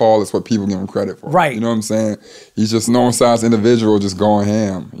not as tall as what people give him credit for. Right. You know what I'm saying? He's just normal sized individual just going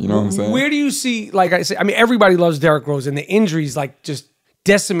ham. You know what I'm saying? Where do you see, like I said, I mean, everybody loves Derrick Rose and the injuries like just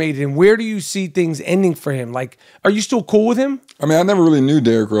decimated him. Where do you see things ending for him? Like, are you still cool with him? I mean, I never really knew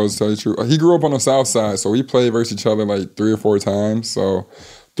Derrick Rose, to tell you the truth. He grew up on the South Side, so we played versus each other like 3 or 4 times. So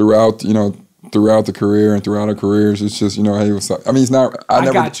throughout the career and throughout our careers, it's just, you know, hey, what's up? I mean,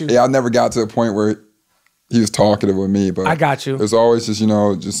 I never got to a point where he was talkative with me, but I got you. It was always just, you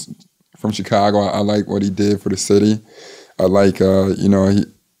know, just from Chicago. I like what he did for the city. I like, you know,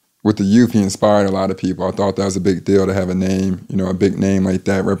 with the youth, he inspired a lot of people. I thought that was a big deal to have a name, you know, a big name like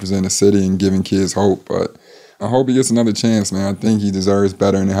that represent the city and giving kids hope. But I hope he gets another chance, man. I think he deserves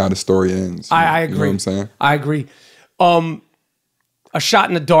better than how the story ends. I agree. You know what I'm saying? I agree. A Shot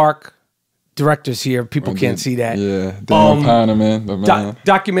in the Dark. Directors here. People can't see that. Yeah. Daniel Kahneman, the man.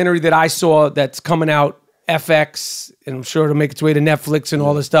 Documentary that I saw that's coming out. FX, and I'm sure it'll make its way to Netflix and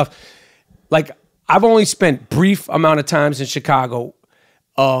all this stuff. Like, I've only spent brief amount of times in Chicago,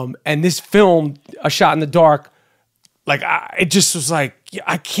 and this film, A Shot in the Dark, like, it just was like,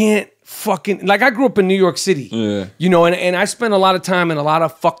 I can't fucking, like, I grew up in New York City, you know, and I spent a lot of time in a lot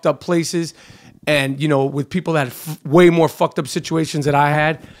of fucked up places, and, you know, with people that had way more fucked up situations that I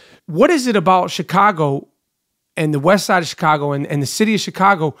had. What is it about Chicago and the west side of Chicago and the city of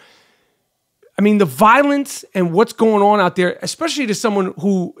Chicago? I mean, the violence and what's going on out there, especially to someone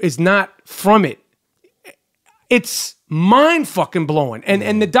who is not from it, it's mind fucking blowing.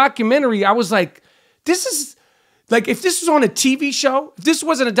 And the documentary, I was like, this is like, if this was on a TV show, if this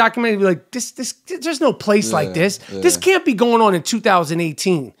wasn't a documentary, I'd be like, there's no place like this. Yeah. This can't be going on in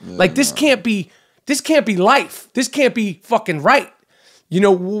 2018. Yeah, like this can't be life. This can't be fucking right. You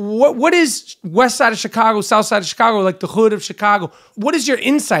know, what is west side of Chicago, south side of Chicago, like the hood of Chicago? What is your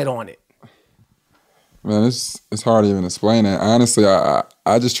insight on it? Man, it's hard to even explain that. Honestly,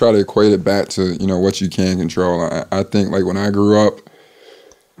 I just try to equate it back to, you know, what you can control. I think, like, when I grew up,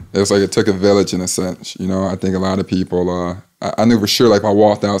 it was like it took a village in a sense. You know, I think a lot of people, I knew for sure, like, if I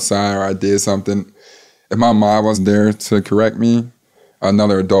walked outside or I did something, if my mom wasn't there to correct me,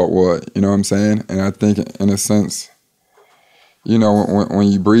 another adult would. You know what I'm saying? And I think, in a sense, you know,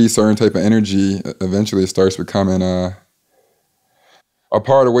 when you breathe certain type of energy, eventually it starts becoming a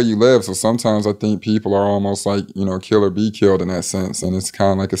part of where you live. So sometimes I think people are almost like, you know, kill or be killed in that sense. And it's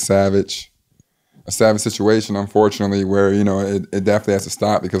kind of like a savage situation, unfortunately, where, you know, it definitely has to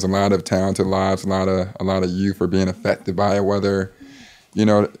stop because a lot of talented lives, a lot of youth are being affected by it, whether, you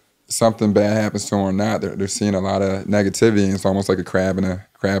know, something bad happens to them or not. They're seeing a lot of negativity, and it's almost like a crab in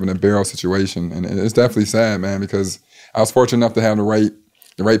a barrel situation. And it's definitely sad, man, because I was fortunate enough to have the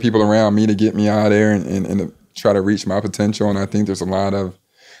right people around me to get me out of there and to try to reach my potential. And I think there's a lot of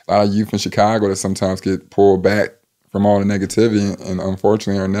youth in Chicago that sometimes get pulled back from all the negativity and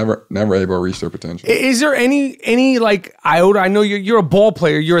unfortunately are never able to reach their potential. Is there any like iota? I know you're a ball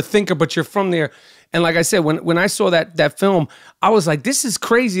player, you're a thinker, but you're from there. And like I said, when I saw that film, I was like, this is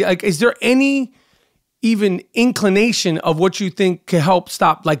crazy. Like, is there any even inclination of what you think could help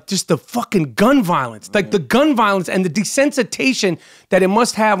stop, like, just the fucking gun violence, like the gun violence and the desensitization that it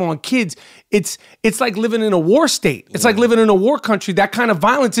must have on kids? It's like living in a war state. It's like living in a war country. That kind of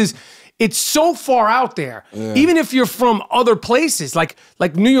violence is it's so far out there. Yeah. Even if you're from other places, like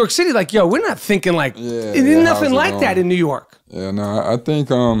New York City, like, yo, we're not thinking like, there's nothing like that in New York. Yeah, no, I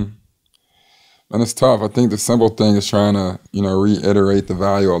think, and it's tough. I think the simple thing is trying to, reiterate the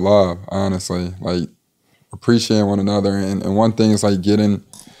value of love, honestly. Like, appreciating one another. And one thing is like getting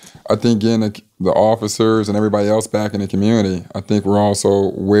the officers and everybody else back in the community. I think we're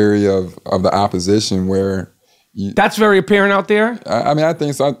also wary of the opposition where that's very apparent out there. I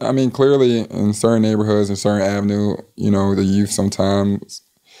think so. I mean, clearly in certain neighborhoods and certain avenue, the youth sometimes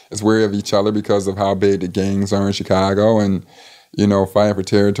is wary of each other because of how big the gangs are in Chicago and, fighting for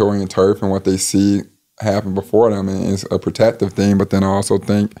territory and turf and what they see happen before them. And it's a protective thing. But then I also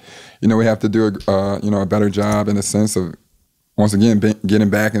think, we have to do a better job in the sense of, once again, getting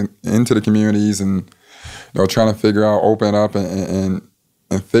back into the communities and trying to figure out, open up and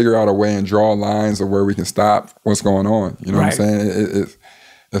figure out a way and draw lines of where we can stop what's going on. You know what I'm saying?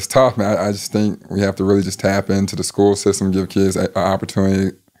 It's tough, man. I just think we have to really just tap into the school system, give kids an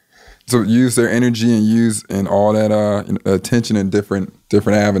opportunity to use their energy and all that attention in different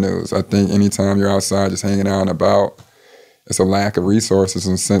avenues. I think anytime you're outside just hanging out and about, it's a lack of resources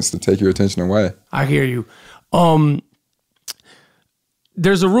in a sense to take your attention away. I hear you.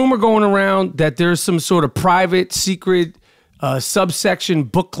 There's a rumor going around that there's some sort of private, secret subsection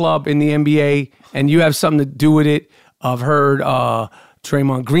book club in the NBA, and you have something to do with it. I've heard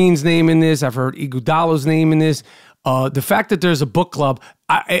Draymond Green's name in this. I've heard Iguodala's name in this. The fact that there's a book club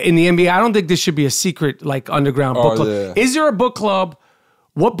in the NBA, I don't think this should be a secret, like, underground book club. Yeah. Is there a book club?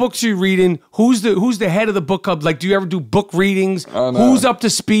 What books are you reading? Who's the head of the book club? Like, do you ever do book readings? Who's up to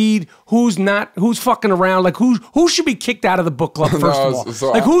speed? Who's not? Who's fucking around? Like, who should be kicked out of the book club, first of all?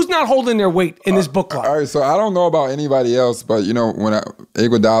 So like, who's not holding their weight in this book club? All right, so I don't know about anybody else, but, when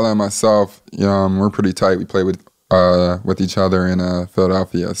Iguodala and myself, we're pretty tight. We play with each other in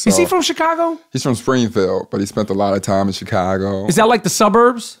Philadelphia. So. Is he from Chicago? He's from Springfield, but he spent a lot of time in Chicago. Is that like the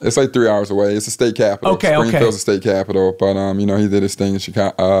suburbs? It's like 3 hours away. It's the state capital. Springfield's the state capital, but he did his thing in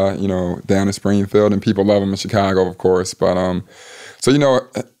Chicago, down in Springfield, and people love him in Chicago, of course. But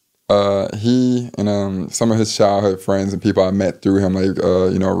he and some of his childhood friends and people I met through him, like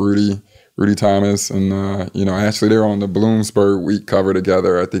Rudy Thomas, and actually they were on the Bloomsburg Week cover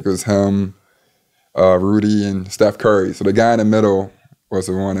together. I think it was him, Rudy, and Steph Curry. So the guy in the middle was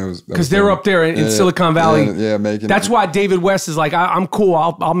the one that was... Because they were up there in Silicon Valley. Making... That's why David West is like, I'm cool.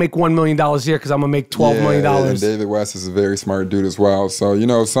 I'll make $1 million here because I'm going to make $12 million. Yeah, David West is a very smart dude as well. So,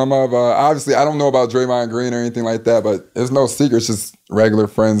 some of... obviously, I don't know about Draymond Green or anything like that, but it's no secret. It's just regular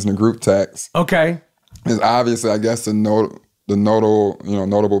friends in the group text. Okay. It's obviously, I guess, the notable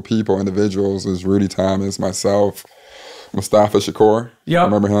people, individuals is Rudy Thomas, myself, Mustafa Shakur. Yeah. I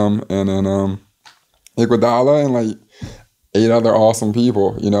remember him. And then... Iguodala and like 8 other awesome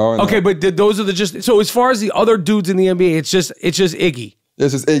people, And, okay, but those are so as far as the other dudes in the NBA, it's just Iggy.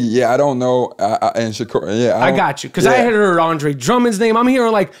 It's just Iggy. Yeah, I don't know. And Shakur. Yeah, I got you because I had heard Andre Drummond's name. I'm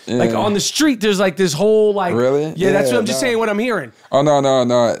hearing like on the street. There's like this whole like really. Yeah, that's what I'm just saying. What I'm hearing. Oh no.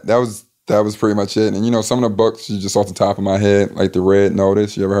 That was pretty much it. And some of the books just off the top of my head, like the Red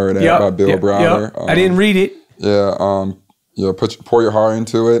Notice. You ever heard of that by Bill Browder? Yep. I didn't read it. Yeah. Pour Your Heart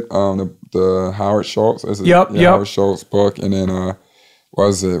Into It. The Howard Schultz. Howard Schultz book, and then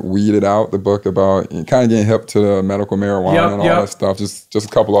Weed It Out, the book about kind of getting hip to the medical marijuana and all that stuff. Just a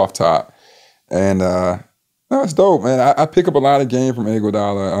couple off top, and it's dope, man. I pick up a lot of game from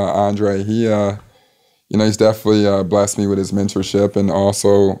Iguodala. Andre, he he's definitely blessed me with his mentorship, and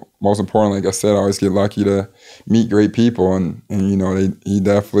also most importantly, like I said, I always get lucky to meet great people, and he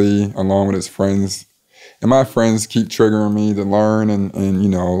definitely, along with his friends. And my friends keep triggering me to learn and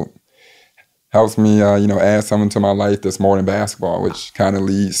helps me, add something to my life that's more than basketball, which kind of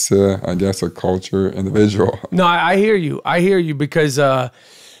leads to, I guess, a culture individual. No, I hear you. I hear you because,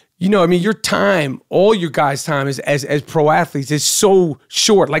 your time, all your guys' time as pro athletes is so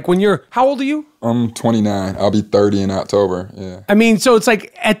short. Like when how old are you? I'm 29. I'll be 30 in October, yeah. So it's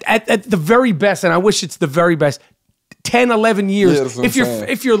like at the very best, and I wish it's the very best, 10, 11 years. Yeah,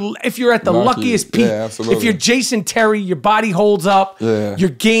 if you're at the luckiest peak, if you're Jason Terry, your body holds up, your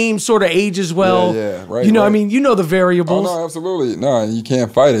game sort of ages well. Yeah, right. The variables. Oh, no, absolutely. No, you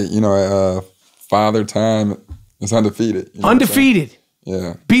can't fight it. Father Time is undefeated. Undefeated.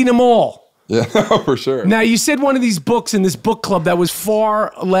 Yeah. Beat them all. Yeah, for sure. Now, you said one of these books in this book club that was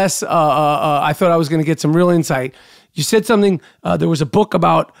far less, I thought I was going to get some real insight. You said something, there was a book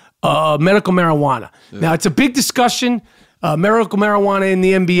about medical marijuana. Yeah. Now, it's a big discussion, medical marijuana in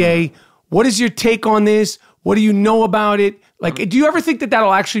the NBA. What is your take on this? What do you know about it? Like, do you ever think that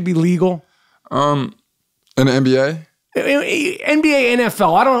that'll actually be legal? In the NBA? NBA,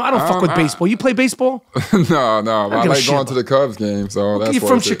 NFL. I don't fuck with baseball. You play baseball? No. I like going to the Cubs game. So that's you're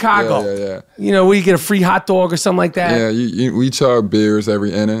from Chicago. Yeah. You know, where you get a free hot dog or something like that. Yeah, we chug beers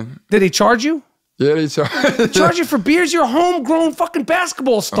every inning. Did they charge you? Yeah, they charge you for beers. You're a homegrown fucking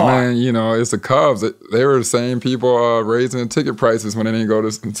basketball star. Man, you know, it's the Cubs. They were the same people raising the ticket prices when they didn't go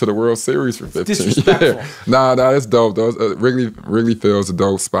to the World Series for 15. Disrespectful. Nah, it's dope though. Wrigley Field's a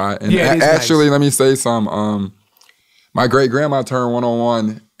dope spot. And it is actually, nice. Let me say something. My great-grandma turned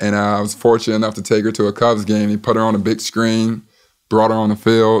 101, and I was fortunate enough to take her to a Cubs game. He put her on a big screen, brought her on the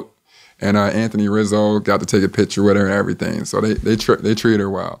field, and Anthony Rizzo got to take a picture with her and everything. So they treat her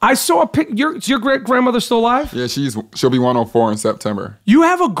well. I saw a picture. Is your great-grandmother still alive? Yeah, she'll be 104 in September. You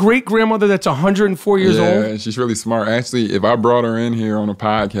have a great-grandmother that's 104 years old? Yeah, she's really smart. Actually, if I brought her in here on a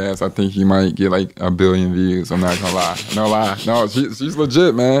podcast, I think you might get like 1 billion views. I'm not going to lie. No lie. No, she's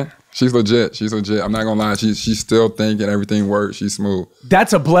legit, man. She's legit. I'm not gonna lie. She's still thinking everything works. She's smooth.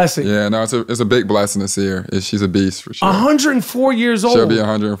 That's a blessing. Yeah, no, it's a big blessing to see her. She's a beast for sure. 104 years old. She'll be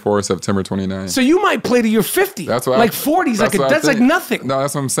 104 September 29th. So you might play to your 50. That's what like 40s. That's like nothing. No,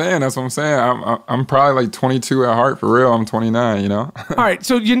 that's what I'm saying. I'm probably like 22 at heart for real. I'm 29. You know. All right.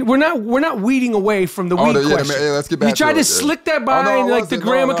 So we're not weeding away from the weed question. Let's get back. You tried to slick that by like the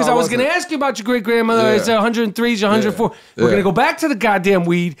grandma because I was gonna ask you about your great grandmother. It's 103. She's 104. We're gonna go back to the goddamn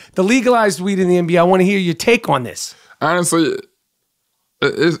weed. The legalized weed in the NBA. I want to hear your take on this. Honestly,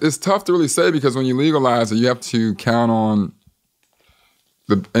 it's tough to really say because when you legalize it, you have to count on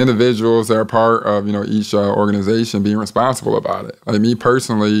the individuals that are part of each organization being responsible about it. Like me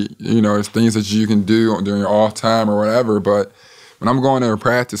personally, there's things that you can do during your off time or whatever. But when I'm going to a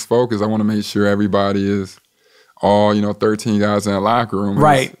practice focus, I want to make sure everybody is all 13 guys in a locker room.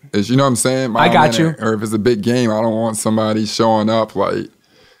 Right. You know what I'm saying? I got you. Or if it's a big game, I don't want somebody showing up like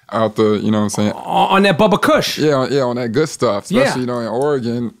out the, you know what I'm saying? On that Bubba Kush. Yeah, on that good stuff. Especially, in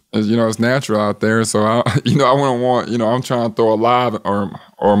Oregon, it's natural out there. So, I wouldn't want, I'm trying to throw a lob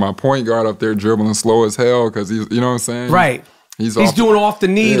or my point guard up there dribbling slow as hell because he's, you know what I'm saying? Right. He's doing off the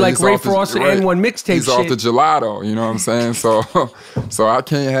knee like Ray Frost and N1 mixtape He's shit. off the gelato, you know what I'm saying? So I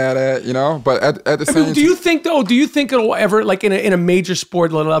can't have that, But at the same time. Do you think it'll ever, like in a major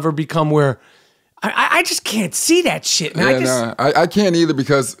sport, it'll ever become where I just can't see that shit, man. Yeah, I can't either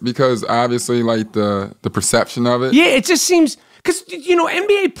because obviously like the perception of it. Yeah, it just seems because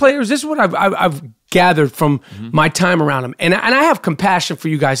NBA players. This is what I've gathered from my time around them, and I have compassion for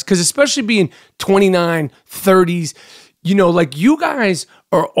you guys because especially being 29, 30s, like you guys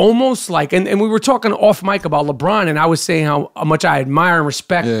are almost like, and we were talking off mic about LeBron, and I was saying how much I admire and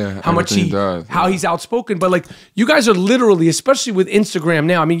respect how much how he's outspoken. But like you guys are literally, especially with Instagram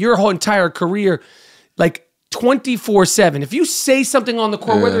now, I mean, your whole entire career, like 24/7. If you say something on the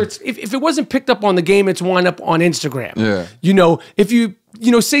court, whether it's if it wasn't picked up on the game, it's wound up on Instagram. Yeah. If you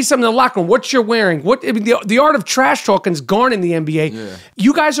say something in the locker room, what you're wearing, the art of trash talking is gone in the NBA. Yeah.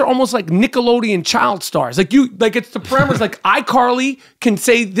 You guys are almost like Nickelodeon child stars. Like it's the parameters. Like iCarly can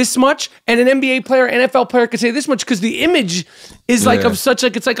say this much, and an NBA player, NFL player can say this much because the image is like of such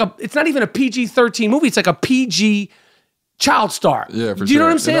like it's not even a PG-13 movie. It's like a PG child star. Yeah, for sure. Do you know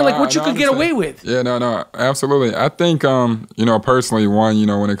what I'm saying? Like what you could get away with. Yeah, no, absolutely. I think, personally,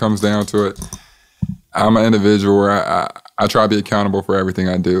 when it comes down to it, I'm an individual where I try to be accountable for everything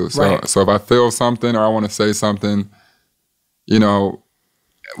I do. So if I feel something or I want to say something, when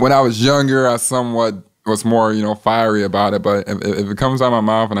I was younger, I somewhat was more, fiery about it. But if it comes out of my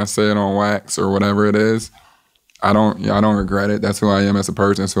mouth and I say it on wax or whatever it is, I don't regret it. That's who I am as a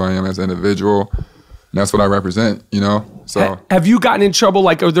person. That's who I am as an individual. And that's what I represent, So have you gotten in trouble?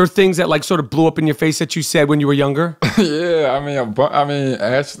 Like, are there things that like sort of blew up in your face that you said when you were younger? Yeah, I mean,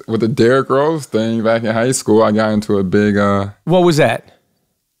 actually, with the Derrick Rose thing back in high school, I got into a big. What was that?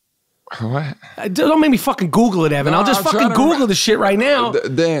 What? Don't make me fucking Google it, Evan. I'll just fucking Google the shit right now.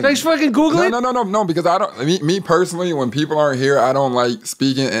 Dan, thanks fucking Google it. No, because I don't. Me personally, when people aren't here, I don't like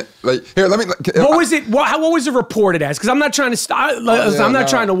speaking. Like here, let me. What was it? What was it reported as? Because I'm not trying to. I'm not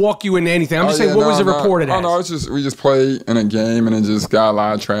trying to walk you into anything. I'm just saying, what was it reported as? Oh no, it's just we just played in a game and it just got a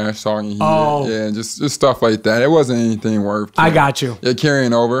lot of trash talking. Yeah, and just stuff like that. It wasn't anything worth. I got you. Yeah,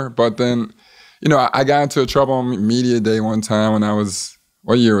 carrying over, but then, I got into trouble on media day one time when I was.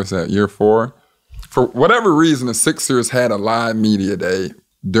 What year was that? Year 4? For whatever reason, the Sixers had a live media day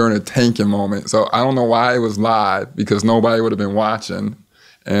during a tanking moment. So I don't know why it was live because nobody would have been watching.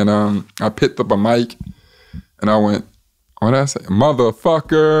 And I picked up a mic and I went, what did I say?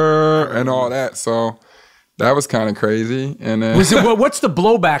 Motherfucker and all that. So that was kind of crazy. And then what's the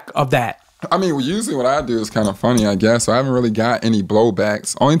blowback of that? I mean, usually what I do is kind of funny, I guess. So I haven't really got any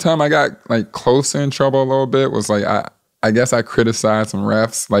blowbacks. Only time I got like closer in trouble a little bit was like I guess I criticized some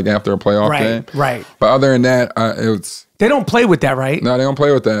refs like after a playoff game. Right. But other than that, it was. They don't play with that, right? No, they don't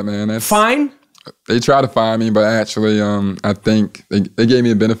play with that, man. That's fine. They try to fine me, but actually, I think they gave me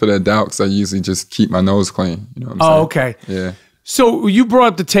the benefit of the doubt because I usually just keep my nose clean. You know what I'm saying? Oh, okay. Yeah. So you brought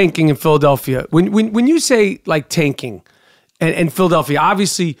up the tanking in Philadelphia. When you say like tanking and Philadelphia,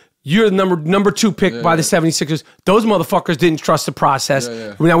 obviously you're the number 2 pick by the 76ers. Those motherfuckers didn't trust the process.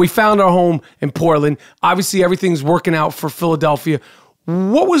 Now we found our home in Portland. Obviously everything's working out for Philadelphia.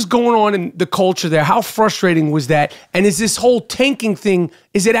 What was going on in the culture there? How frustrating was that? And is this whole tanking thing,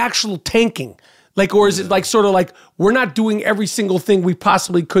 is it actual tanking? Like, or is it like sort of like we're not doing every single thing we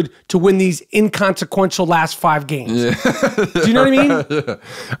possibly could to win these inconsequential last 5 games? Yeah. Do you know what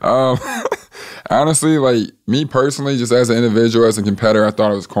I mean? Honestly, like me personally, just as an individual, as a competitor, I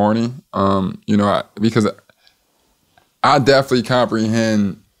thought it was corny. Because I definitely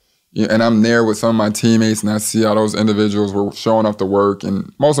comprehend. And I'm there with some of my teammates, and I see how those individuals were showing up to work.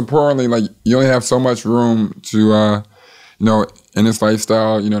 And most importantly, like you only have so much room to, in this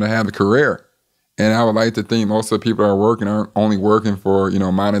lifestyle, to have a career. And I would like to think most of the people that are working aren't only working for,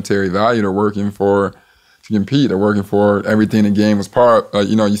 monetary value. They're working to compete. They're working for everything the game was part of.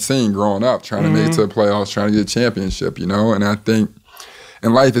 You've seen growing up, trying to make it to the playoffs, trying to get a championship, And I think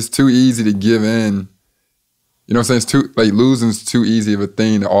in life it's too easy to give in. You know what I'm saying? It's losing's too easy of a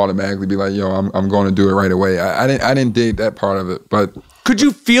thing to automatically be like, I'm going to do it right away. I didn't dig that part of it, but could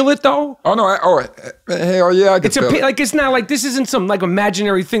you feel it though? Oh no! Hell yeah! I could feel it. Like it's not like this isn't some like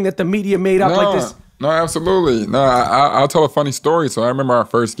imaginary thing that the media made up like this. No, absolutely. No, I'll tell a funny story. So I remember our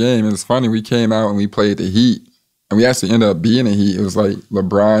first game. It was funny. We came out and we played the Heat, and we actually ended up being the Heat. It was like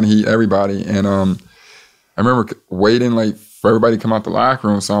LeBron, Heat, everybody, and I remember waiting like for everybody to come out the locker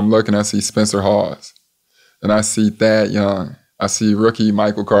room. So I'm looking. I see Spencer Hawes. And I see Thad Young. I see rookie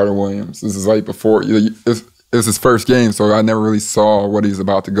Michael Carter Williams. This is like before, it was his first game, so I never really saw what he's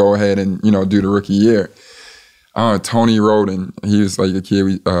about to go ahead and, do the rookie year. Tony Roden, he was like a kid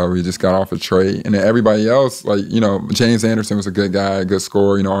we just got off a trade. And then everybody else, like, James Anderson was a good guy, a good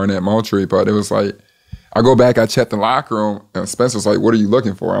scorer, Arnett Moultrie. But it was like, I go back, I check the locker room, and Spencer's like, what are you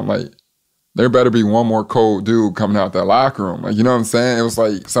looking for? I'm like, there better be one more cold dude coming out that locker room. Like, you know what I'm saying? It was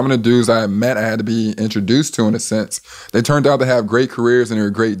like some of the dudes I had met, I had to be introduced to in a sense. They turned out to have great careers and they were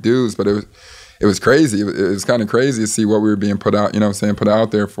great dudes, but it was crazy. It was kind of crazy to see what we were being put out, put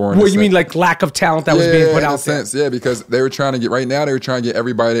out there for. What, you mean like lack of talent that was being put out there? In a sense, yeah, because they were trying to get, right now they were trying to get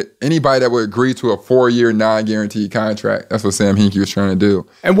anybody that would agree to a 4-year non-guaranteed contract. That's what Sam Hinkie was trying to do.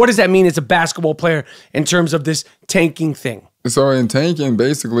 And what does that mean as a basketball player in terms of this tanking thing? So in tanking,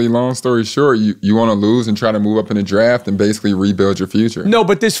 basically, long story short, you want to lose and try to move up in the draft and basically rebuild your future. No,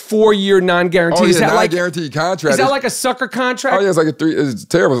 but this 4-year non-guaranteed, is that non-guaranteed contract. Is that like a sucker contract? Oh yeah, it's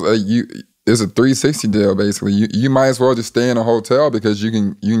terrible. It's a 360 deal basically. You might as well just stay in a hotel because you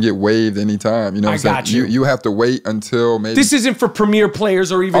can get waived anytime. You know what I'm saying? You have to wait until maybe. This isn't for premier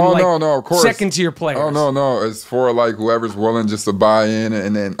players or even no, of course. Second tier players. Oh no, it's for like whoever's willing just to buy in.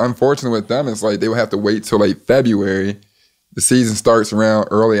 And then unfortunately with them, it's like they would have to wait till like February. The season starts around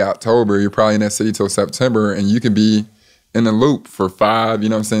early October. You're probably in that city till September, and you can be in the loop for 5,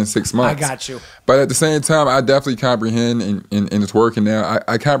 6 months. I got you. But at the same time, I definitely comprehend, and it's working now.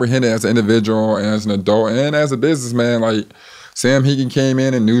 I comprehend it as an individual and as an adult and as a businessman. Like Sam Hinkie came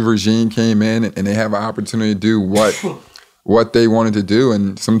in, a new regime came in, and they have an opportunity to do what they wanted to do.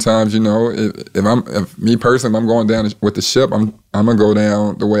 And sometimes, if me personally, if I'm going down with the ship, I'm gonna go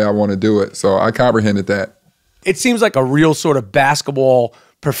down the way I want to do it. So I comprehended that. It seems like a real sort of basketball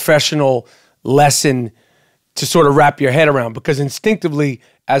professional lesson to sort of wrap your head around, because instinctively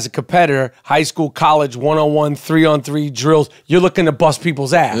as a competitor, high school, college, 1-on-1, 3-on-3 drills, you're looking to bust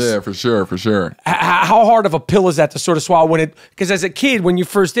people's ass. Yeah, for sure. How hard of a pill is that to sort of swallow because as a kid, when you're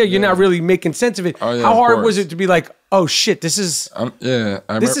first there, you're not really making sense of it. Oh, yeah, how hard was it to be like, oh shit, this is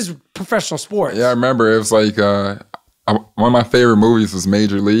professional sports. Yeah, I remember it was like, one of my favorite movies was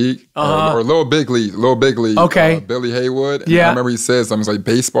Major League or Little Big League. Okay. Billy Haywood. And I remember he said something like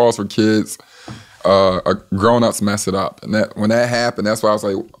baseball's for kids. Grown-ups mess it up. And when that happened, that's why I was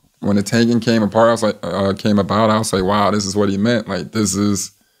like, when the tanking came about, I was like, wow, this is what he meant. Like it's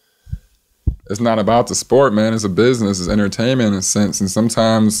not about the sport, man. It's a business. It's entertainment in a sense. And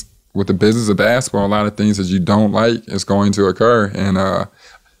sometimes with the business of basketball, a lot of things that you don't like is going to occur. And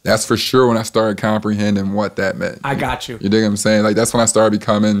that's for sure when I started comprehending what that meant. I got you. You dig what I'm saying? Like that's when I started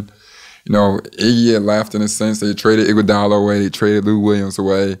becoming, Iggy had left in a sense. They traded Iguodala away. They traded Lou Williams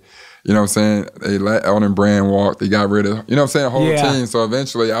away. You know what I'm saying? They let Elton Brand walk. They got rid of, the whole team. So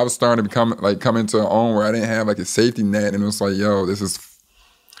eventually I was starting to come into an own where I didn't have like a safety net. And it was like, yo, this is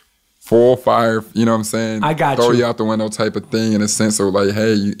full fire, you know what I'm saying? I got Throw you. you out the window type of thing in a sense of like,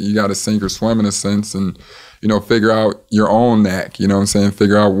 hey, you got to sink or swim in a sense and, you know, figure out your own knack, you know what I'm saying?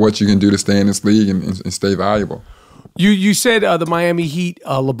 Figure out what you can do to stay in this league and stay valuable. You said the Miami Heat,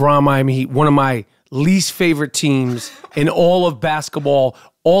 LeBron Miami Heat, one of my least favorite teams in all of basketball,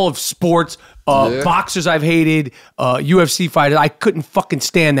 all of sports, boxers I've hated, UFC fighters. I couldn't fucking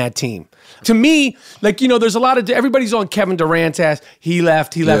stand that team. To me, like, you know, there's a lot of, everybody's on Kevin Durant's ass. He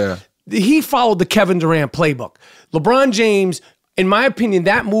left. He followed the Kevin Durant playbook. LeBron James, in my opinion,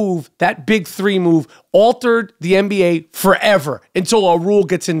 that move, that big three move, altered the NBA forever until a rule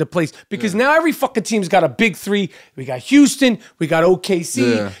gets into place. Because now every fucking team's got a big three. We got Houston, we got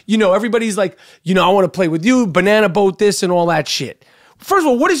OKC. Yeah. You know, everybody's like, you know, I want to play with you, banana boat this and all that shit. First of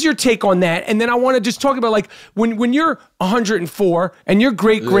all, what is your take on that? And then I want to just talk about, like, when you're 104 and your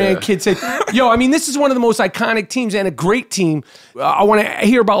great-grandkid said, yo, I mean, this is one of the most iconic teams and a great team. I want to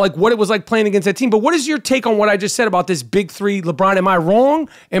hear about, like, what it was like playing against that team. But what is your take on what I just said about this big three, LeBron? Am I wrong?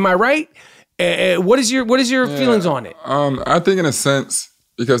 Am I right? What is your feelings on it? I think in a sense,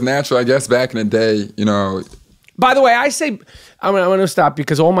 because naturally, I guess back in the day, you know. By the way, I say, I'm going to stop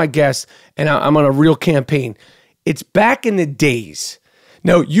because all my guests, and I'm on a real campaign, it's back in the days.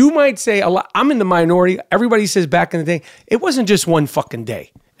 No, you might say, I'm in the minority. Everybody says back in the day. It wasn't just one fucking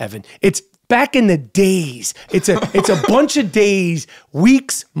day, Evan. It's back in the days. It's a bunch of days,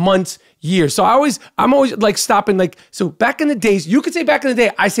 weeks, months, years. So I'm always like stopping, like, so back in the days, you could say back in the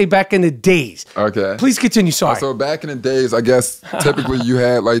day, I say back in the days. Okay. Please continue, sorry. So back in the days, I guess typically you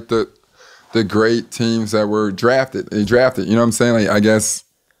had like the great teams that were drafted. They drafted, you know what I'm saying? Like, I guess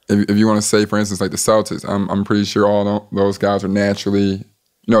if you want to say, for instance, like the Celtics, I'm pretty sure all those guys are naturally,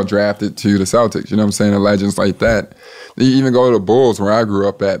 you know, drafted to the Celtics. You know what I'm saying? The legends like that. You even go to the Bulls, where I grew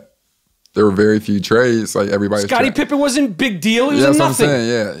up at, there were very few trades. Like everybody. Scottie Pippen wasn't big deal. He was that's nothing. what I'm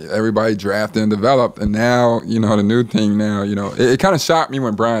saying. Yeah, everybody drafted and developed, and now, you know, the new thing now, you know, it kind of shocked me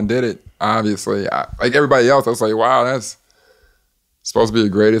when Brian did it. Obviously, like everybody else, I was like, wow, that's supposed to be the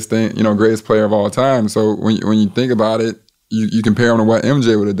greatest thing, you know, greatest player of all time. So when you think about it, you compare him to what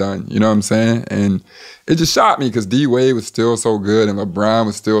MJ would have done. You know what I'm saying? And it just shocked me because D Wade was still so good and LeBron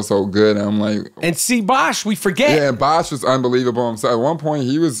was still so good. And I'm like, and see Bosh, we forget. Yeah, and Bosh was unbelievable himself. At one point,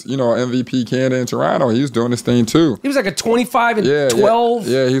 he was, you know, MVP candidate in Toronto. He was doing this thing too. He was like a 25 and 12.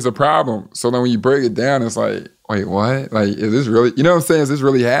 Yeah, he's a problem. So then when you break it down, it's like, wait, what? Like, is this really, you know what I'm saying? Is this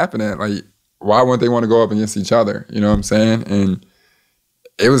really happening? Like, why wouldn't they want to go up against each other? You know what I'm saying? And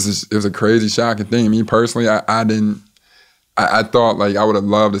it was a crazy, shocking thing. Me personally, I thought like I would have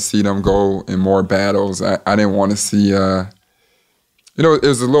loved to see them go in more battles. I didn't want to see, you know, it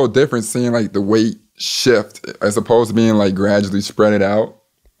was a little different seeing like the weight shift as opposed to being like gradually spread it out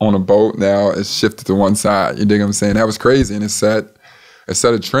on a boat. Now it's shifted to one side. You dig what I'm saying? That was crazy, and it set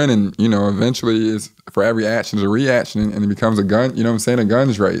a trend. And you know, eventually, is for every action is a reaction, and it becomes a gun. You know what I'm saying? A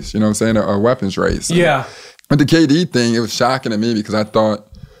guns race. You know what I'm saying? A weapons race. Yeah. But the KD thing, it was shocking to me because I thought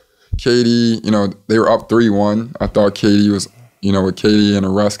KD, you know, they were up 3-1. I thought KD was, you know, with KD and a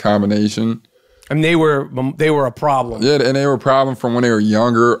Russ combination. And they were a problem. Yeah, and they were a problem from when they were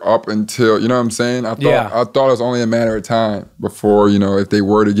younger up until, you know what I'm saying? I thought it was only a matter of time before, you know, if they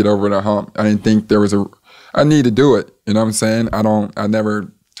were to get over the hump. I didn't think there was I need to do it. You know what I'm saying? I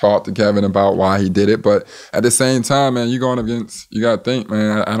never talked to Kevin about why he did it, but at the same time, man, you going against, you got to think,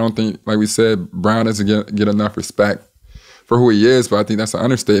 man, I don't think, like we said, Brown doesn't get enough respect for who he is, but I think that's an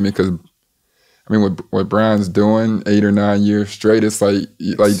understatement because, I mean, what Brown's doing 8 or 9 years straight, it's like,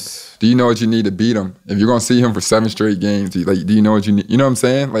 do you know what you need to beat him? If you're going to see him for 7 straight games, like, do you know what you need? You know what I'm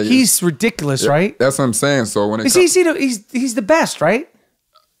saying? Like, he's ridiculous, right? That's what I'm saying. So when he's the best, right?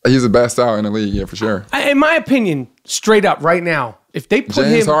 He's the best out in the league, yeah, for sure. In my opinion, straight up right now, if they put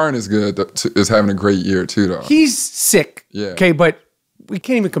James him, Harden is good, is having a great year too, though. He's sick. Yeah. Okay, but we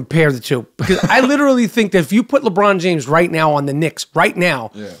can't even compare the two because I literally think that if you put LeBron James right now on the Knicks, right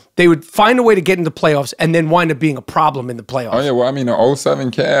now, they would find a way to get into playoffs and then wind up being a problem in the playoffs. Oh, yeah, well, I mean, the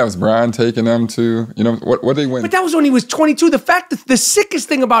 07 Cavs, Brian taking them to, you know, what they win? But that was when he was 22. The fact that the sickest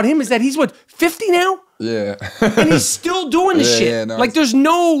thing about him is that he's, 50 now? Yeah. And he's still doing this shit. Yeah, no, like, there's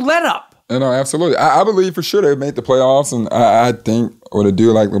no let up. No, absolutely. I believe for sure they made the playoffs, and I think with a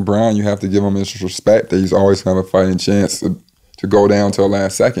dude like LeBron, you have to give him his respect that he's always going to have a fighting chance to go down to the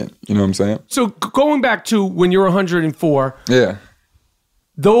last second. You know what I'm saying? So going back to when you're 104, yeah,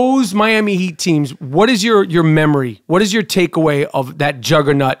 those Miami Heat teams, what is your memory? What is your takeaway of that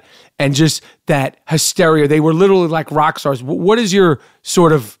juggernaut and just that hysteria? They were literally like rock stars. What is your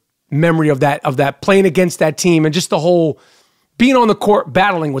sort of memory of that playing against that team and just the whole being on the court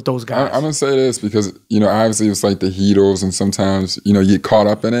battling with those guys? I'm going to say this because, you know, obviously it's like the Heatles, and sometimes, you know, you get caught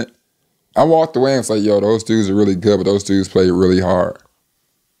up in it. I walked away and was like, yo, those dudes are really good, but those dudes played really hard.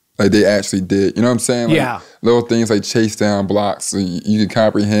 Like they actually did. You know what I'm saying? Like, yeah. Little things like chase down blocks. So you can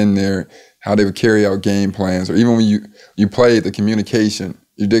comprehend how they would carry out game plans. Or even when you played the communication.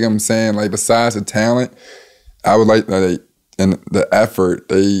 You dig what I'm saying? Like besides the talent, I would like and the effort,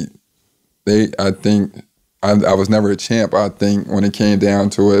 I think I was never a champ. I think when it came down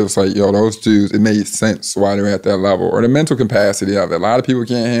to it was like, yo, those dudes, it made sense why they're at that level. Or the mental capacity of it. A lot of people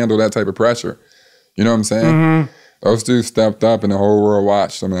can't handle that type of pressure. You know what I'm saying? Mm-hmm. Those dudes stepped up and the whole world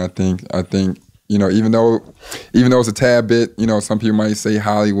watched them. And I think, you know, even though it's a tad bit, you know, some people might say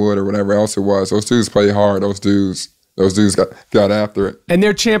Hollywood or whatever else it was, those dudes played hard. Those dudes got after it. And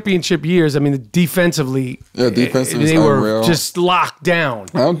their championship years, I mean, defensively, they were just locked down.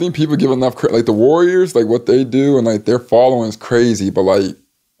 I don't think people give enough credit. Like the Warriors, like what they do and like their following is crazy. But like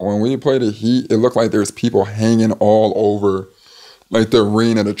when we play the Heat, it looked like there's people hanging all over like the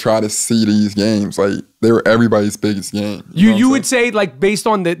arena to try to see these games. Like they were everybody's biggest game. You would say like based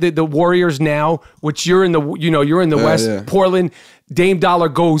on the Warriors now, which you're in the West, yeah. Portland. Dame Dollar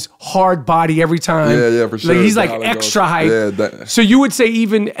goes hard body every time. Yeah, for sure. Like, he's like extra hype. Yeah, so you would say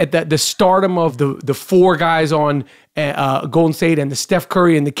even at the stardom of the four guys on Golden State and the Steph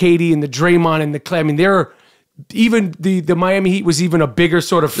Curry and the KD and the Draymond and the Clay, I mean, even the Miami Heat was even a bigger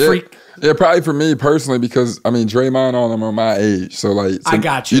sort of freak. Yeah, probably for me personally because I mean Draymond all them are my age, so like I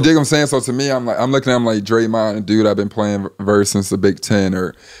got you. You dig what I'm saying? So to me, I'm looking at him like Draymond, a dude I've been playing verse since the Big Ten,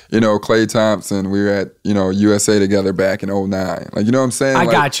 or you know Klay Thompson. We were at USA together back in '09. Like you know what I'm saying? I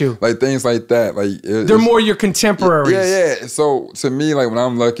like, got you. Like things like that. Like they're more your contemporaries. Yeah. So to me, like when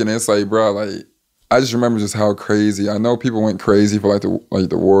I'm looking, it's like bro, like. I just remember just how crazy. I know people went crazy for like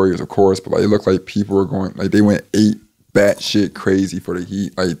the Warriors, of course, but like it looked like people were going like they went batshit crazy for the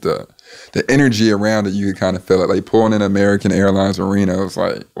Heat. Like the energy around it, you could kind of feel it. Like pulling in American Airlines Arena, it was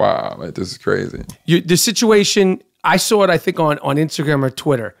like wow, like this is crazy. The situation I saw it, I think on Instagram or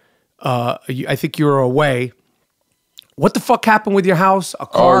Twitter. I think you were away. What the fuck happened with your house? A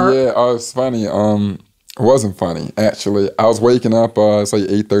car? Oh yeah, it's funny. It wasn't funny actually. I was waking up. It's like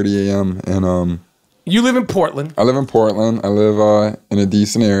 8:30 a.m. and You live in Portland. I live in Portland. I live in a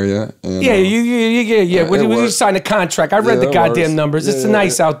decent area. And, yeah. When you sign a contract, I read the goddamn numbers. It's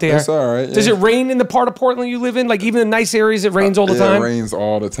nice out there. It's all right. Does it rain in the part of Portland you live in? Like even in nice areas, it rains all the time? It rains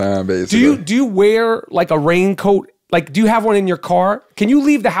all the time, basically. Do you wear like a raincoat? Like, do you have one in your car? Can you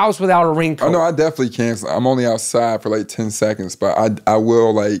leave the house without a raincoat? Oh, no, I definitely can. I'm only outside for like 10 seconds, but I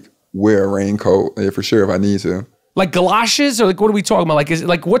will like wear a raincoat for sure if I need to. Like galoshes, or like what are we talking about? Like is it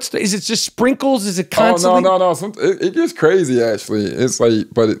like is it just sprinkles? Is it constantly? Oh no. It gets crazy actually. It's like,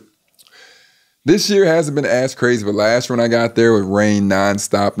 this year hasn't been as crazy, but last year when I got there, it rained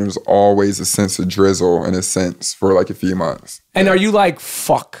nonstop, and there was always a sense of drizzle in a sense for like a few months. And are you like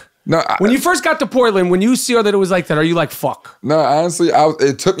fuck? No. When you first got to Portland, when you saw that it was like that, are you like fuck? No, honestly,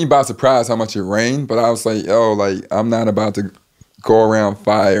 it took me by surprise how much it rained, but I was like, yo, like I'm not about to go around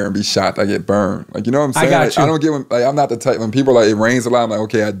fire and be shocked I get burned. Like, you know what I'm saying? I got you. I don't get I'm not the type, when people are like, it rains a lot, I'm like,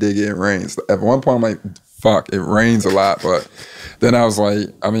 okay, I dig it rains. At one point, I'm like, fuck, it rains a lot. But then I was like,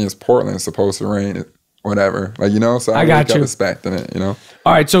 I mean, it's Portland, it's supposed to rain, whatever. Like, you know, so I got respecting it, you know?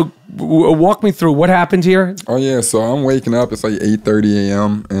 All right, so walk me through what happened here. Oh, yeah, so I'm waking up, it's like 8:30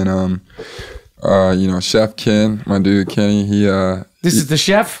 a.m. and, Chef Ken, my dude Kenny, This is the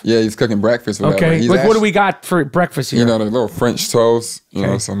chef? Yeah, he's cooking breakfast. Whatever. Okay. Like, what do we got for breakfast here? The little French toast,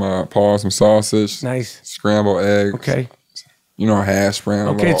 some some sausage. Nice. Scrambled eggs. Okay. Hash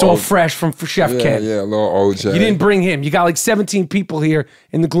brown. Okay, it's all fresh from Chef Ken. Yeah, a little OJ. You didn't bring him. You got like 17 people here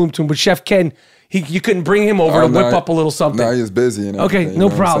in the Gloom Tomb, but Chef Ken, you couldn't bring him over and whip up a little something. No, he was busy. Okay, no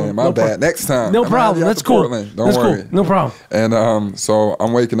problem. My bad. Next time. No problem. That's cool. Don't worry. Cool. No problem. And so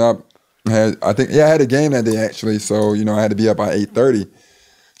I'm waking up. I had a game that day actually, so I had to be up by 8:30.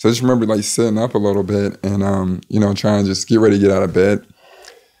 So I just remember like sitting up a little bit and trying to just get ready to get out of bed.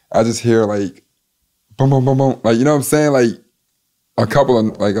 I just hear like boom, boom, boom, boom, like you know what I'm saying, like a couple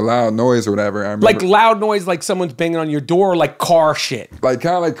of like a loud noise or whatever. I remember, like loud noise, like someone's banging on your door, or like car shit. Like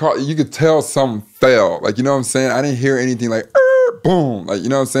kind of like car. You could tell something fell. Like you know what I'm saying. I didn't hear anything like boom. Like you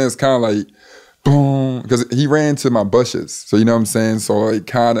know what I'm saying. It's kind of like. Boom, because he ran into my bushes. So you know what I'm saying? So like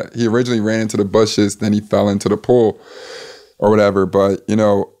he originally ran into the bushes, then he fell into the pool or whatever. But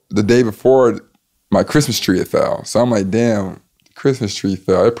the day before, my Christmas tree had fell. So I'm like, damn, the Christmas tree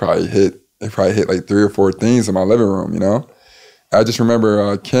fell. It probably hit like 3 or 4 things in my living room, I just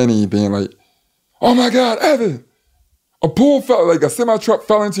remember Kenny being like, oh my God, Evan, a pool fell, like a semi-truck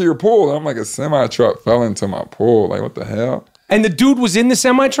fell into your pool. And I'm like, a semi-truck fell into my pool. Like, what the hell? And the dude was in the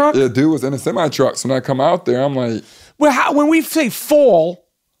semi-truck? Yeah, the dude was in the semi-truck. So when I come out there, I'm like... Well, when we say fall,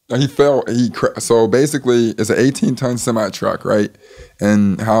 He fell. So basically, it's an 18-ton semi truck, right?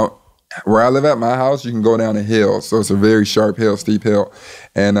 And where I live at my house, you can go down a hill. So it's a very sharp hill, steep hill,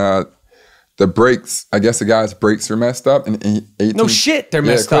 and the brakes. I guess the guy's brakes are messed up. And 18, no shit, they're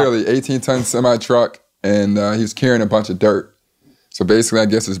messed up. up. Yeah, clearly, 18-ton semi truck, and he was carrying a bunch of dirt. So basically, I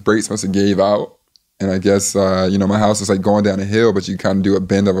guess his brakes must have gave out, and I guess my house is like going down a hill, but you kind of do a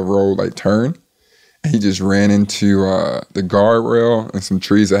bend of a road like turn. He just ran into the guardrail and some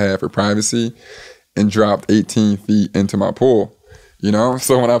trees I had for privacy and dropped 18 feet into my pool,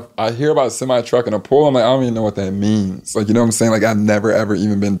 So when I hear about a semi-truck in a pool, I'm like, I don't even know what that means. Like, you know what I'm saying? Like, I've never, ever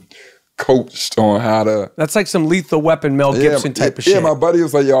even been coached on how to... That's like some Lethal Weapon, Mel Gibson type of shit. Yeah, my buddy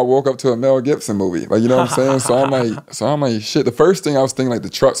was like, yo, I woke up to a Mel Gibson movie. Like, you know what I'm saying? So I'm like, shit. The first thing I was thinking, like, the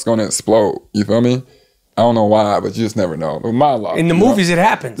truck's going to explode. You feel me? I don't know why, but you just never know. With my life, in the movies, it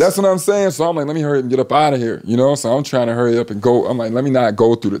happens. That's what I'm saying. So I'm like, let me hurry up and get up out of here. So I'm trying to hurry up and go. I'm like, let me not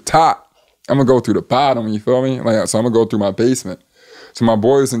go through the top. I'm going to go through the bottom. You feel me? Like, so I'm going to go through my basement. So my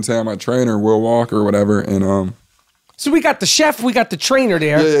boy's in town, my trainer, Will Walker or whatever. And so we got the chef, we got the trainer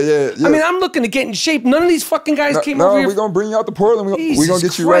there. Yeah. I mean, I'm looking to get in shape. None of these fucking guys came over here. No, we're going to bring you out to Portland. We're going to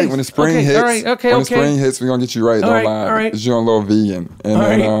get you Christ. right when the spring hits. All right, okay. When the spring hits, we're going to get you right. Don't lie. All right. Because you're a little vegan.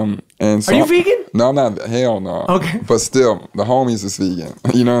 And and so are you vegan? No, I'm not. Hell no. Okay. But still, the homies is vegan.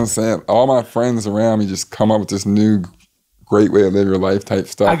 You know what I'm saying? All my friends around me just come up with this new great way to live your life type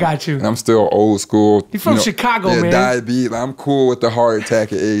stuff. I got you. And I'm still old school. You're from Chicago, man. Diabetes. I'm cool with the heart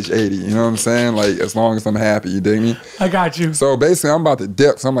attack at age 80. You know what I'm saying? Like, as long as I'm happy, you dig me? I got you. So basically, I'm about to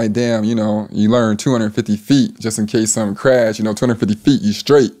dip. So I'm like, damn, you learn 250 feet just in case something crash. 250 feet, you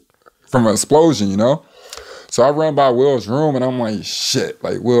straight from an explosion, So I run by Will's room and I'm like, shit,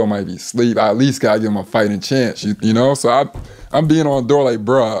 like Will might be asleep. I at least gotta give him a fighting chance, So I'm being on the door like,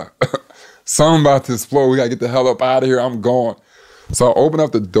 bruh, something about to explode. We gotta get the hell up out of here. I'm going. So I open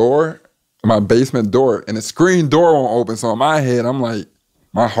up the door, my basement door, and the screen door won't open. So in my head, I'm like,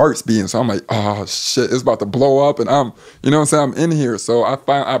 my heart's beating. So I'm like, oh shit, it's about to blow up. And I'm in here. So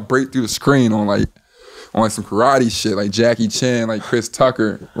I break through the screen on some karate shit, like Jackie Chan, like Chris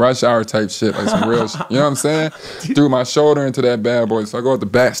Tucker, Rush Hour type shit, like some real shit. You know what I'm saying? Threw my shoulder into that bad boy. So I go up the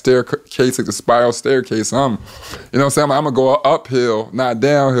back staircase, like the spiral staircase. I'm gonna go uphill, not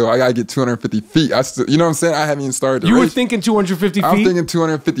downhill. I gotta get 250 feet. You know what I'm saying? I haven't even started the race. You were thinking 250 feet? I'm thinking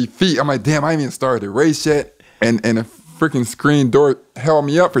 250 feet. I'm like, damn, I haven't even started the race yet. And the freaking screen door held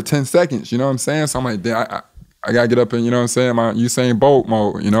me up for 10 seconds. You know what I'm saying? So I'm like, damn, I gotta get up in, you know what I'm saying, my Usain Bolt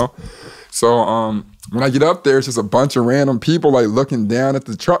mode, So when I get up there, it's just a bunch of random people like looking down at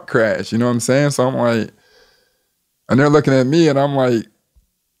the truck crash. You know what I'm saying? So I'm like, and they're looking at me and I'm like,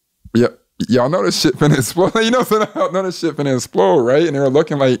 yeah, y'all know this shit finna explode. You know what I'm saying? I know this shit finna explode, right? And they were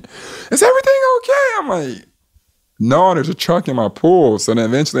looking like, is everything okay? I'm like, no, there's a truck in my pool. So then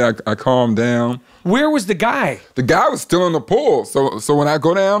eventually I calmed down. Where was the guy? The guy was still in the pool. So when I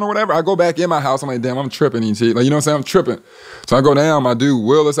go down or whatever, I go back in my house. I'm like, damn, I'm tripping. Like, you know what I'm saying? I'm tripping. So I go down. My dude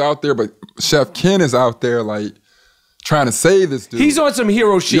Will is out there, but Chef Ken is out there like trying to save this dude. He's on some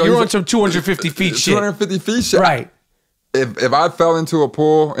hero shit. You're on some 250 feet shit. 250 feet shit. Right. If I fell into a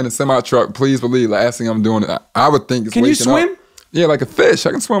pool in a semi-truck, please believe, last thing I'm doing, I would think is Can you swim? Up. Yeah, like a fish.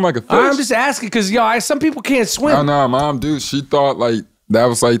 I can swim like a fish. I'm just asking because, some people can't swim. Oh, no, mom, dude, she thought like that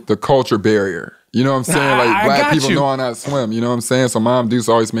was like the culture barrier. You know what I'm saying? Like black people know how to swim. You know what I'm saying? So mom, dude,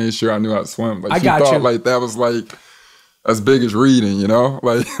 always made sure I knew how to swim. Like she thought like that was like as big as reading,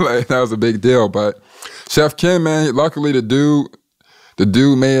 like that was a big deal. But Chef Ken, man, luckily the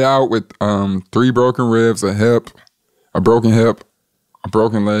dude made out with 3 broken ribs, a hip, a broken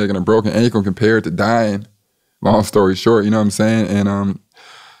leg, and a broken ankle compared to dying. Long story short, you know what I'm saying? And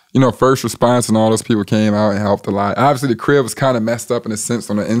first response and all those people came out and helped a lot. Obviously, the crib was kind of messed up in a sense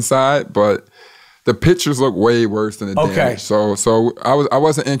on the inside, but the pictures look way worse than the damage. So I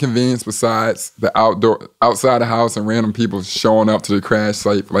wasn't inconvenienced besides the outside the house and random people showing up to the crash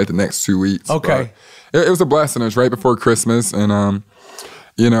site for like the next 2 weeks. Okay. It was a blessing. It was right before Christmas, and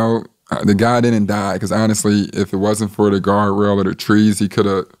the guy didn't die because honestly, if it wasn't for the guardrail or the trees, he could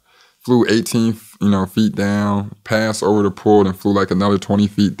have flew 18 feet down, passed over the pool, and flew like another 20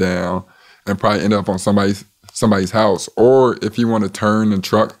 feet down, and probably ended up on somebody's house. Or if he wanted to turn the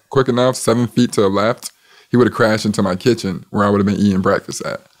truck quick enough, 7 feet to the left, he would have crashed into my kitchen where I would have been eating breakfast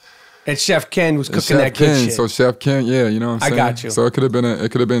at. And Chef Ken was cooking that good shit. So Chef Ken, yeah, you know what I'm saying? I got you. So it could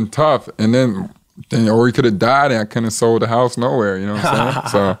have been tough, and then or he could have died, and I couldn't have sold the house nowhere. You know what I'm saying?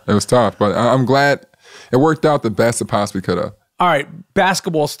 So it was tough, but I'm glad it worked out the best it possibly could have. All right,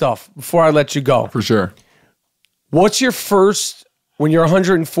 basketball stuff before I let you go. For sure. What's your first, when you're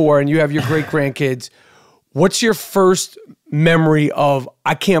 104 and you have your great-grandkids, What's your first memory of,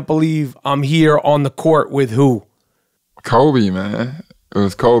 I can't believe I'm here on the court with who? Kobe, man. It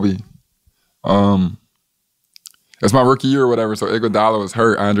was Kobe. It's my rookie year or whatever, so Iguodala was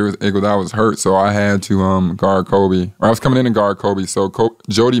hurt. Andre Iguodala was hurt, so I had to guard Kobe. Or I was coming in and guard Kobe, so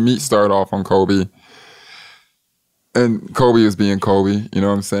Jody Meat started off on Kobe. And Kobe was being Kobe, you know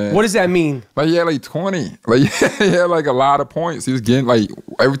what I'm saying? What does that mean? Like, he had like 20. Like, he had like a lot of points. He was getting like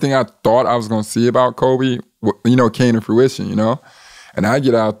everything I thought I was going to see about Kobe, you know, came to fruition, you know? And I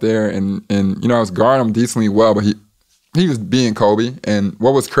get out there and you know, I was guarding him decently well, but he was being Kobe. And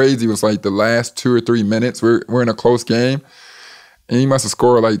what was crazy was like the last 2 or 3 minutes, we're in a close game, and he must have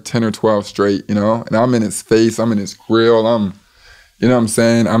scored like 10 or 12 straight, you know? And I'm in his face, I'm in his grill, you know what I'm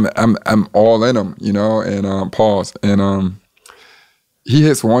saying? I'm all in him, you know, and pause. And he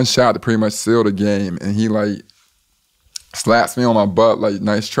hits one shot to pretty much seal the game, and he like slaps me on my butt, like,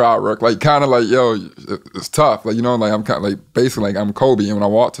 nice try, Rook. Like, kind of like, yo, it's tough. Like, you know, like I'm kind of like basically like I'm Kobe. And when I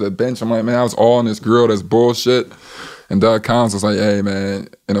walk to the bench, I'm like, man, I was all in this grill, that's bullshit. And Doug Collins was like, hey, man,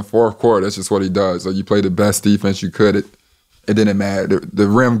 in the fourth quarter, that's just what he does. Like, you play the best defense you could. It didn't matter. The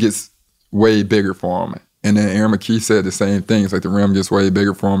rim gets way bigger for him. And then Aaron McKee said the same thing. It's like the rim gets way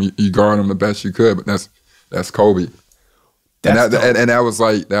bigger for him. You guard him the best you could, but that's Kobe. And that was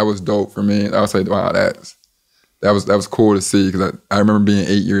like, that was dope for me. I was like, wow, that was cool to see, because I remember being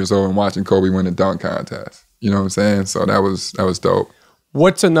 8 years old and watching Kobe win the dunk contest. You know what I'm saying? So that was dope.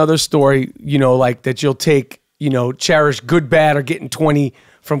 What's another story, you know, like that you'll take, you know, cherish, good, bad, or getting 20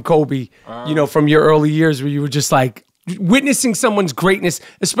 from Kobe, you know, from your early years where you were just like, witnessing someone's greatness,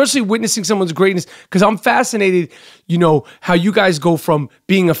 especially witnessing someone's greatness, because I'm fascinated, you know, how you guys go from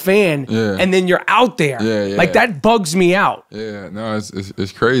being a fan and then you're out there. Yeah. Like, that bugs me out. Yeah, no,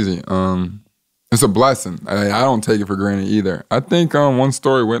 it's crazy. It's a blessing. I don't take it for granted either. I think one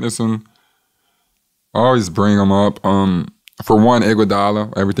story witnessing, I always bring him up. For one,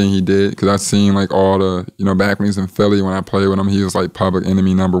 Iguodala, everything he did, because I've seen like all the, you know, back when he was in Philly, when I played with him, he was like public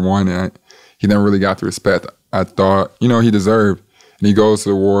enemy #1, and he never really got the respect I thought, you know, he deserved. And he goes to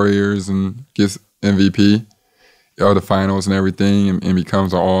the Warriors and gets MVP of the finals and everything, and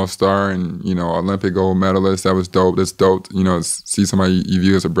becomes an all-star and, you know, Olympic gold medalist. That was dope. That's dope, you know, see somebody you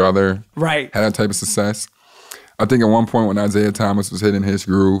view as a brother. Right. Had that type of success. I think at one point when Isaiah Thomas was hitting his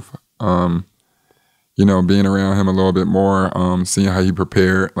groove, you know, being around him a little bit more, seeing how he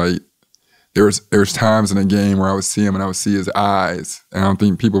prepared, like, there was times in the game where I would see him and I would see his eyes, and I don't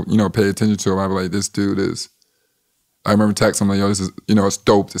think people, you know, pay attention to him. I'd be like, this dude is, I remember texting him like, yo, this is, you know, it's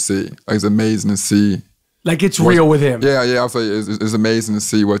dope to see. Like, it's amazing to see. Like, it's real with him. Yeah. I was like, it's amazing to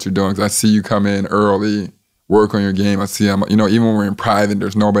see what you're doing, because I see you come in early, work on your game. I see him, you know, even when we're in private,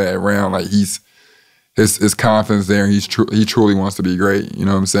 there's nobody around. Like, his confidence there, and he truly wants to be great. You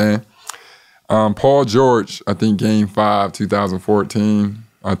know what I'm saying? Paul George, I think Game 5, 2014,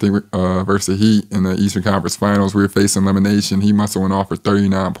 I think versus the Heat in the Eastern Conference Finals, we were facing elimination. He must have went off for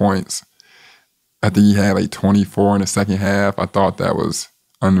 39 points. I think he had like 24 in the second half. I thought that was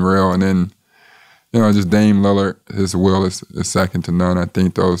unreal. And then, you know, just Dame Lillard, his will is second to none. I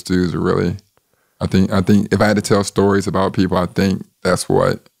think those dudes are really, I think if I had to tell stories about people, I think that's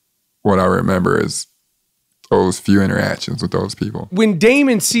what I remember is those few interactions with those people. When Dame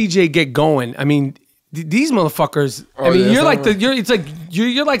and CJ get going, I mean, these motherfuckers. I mean, you're like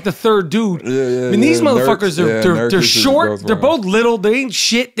the third dude. Yeah. I mean, these motherfuckers they're short. They're both little. They ain't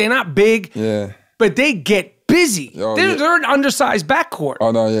shit. They're not big. Yeah. But they get busy. They're an undersized backcourt.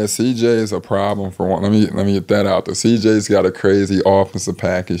 Oh no, yeah. CJ is a problem for one. Let me get that out there. CJ's got a crazy offensive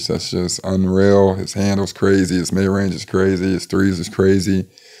package that's just unreal. His handle's crazy. His mid range is crazy. His threes is crazy.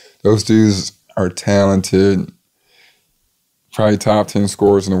 Those dudes are talented. Probably top 10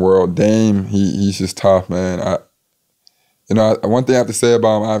 scorers in the world. Dame, he's just tough, man. One thing I have to say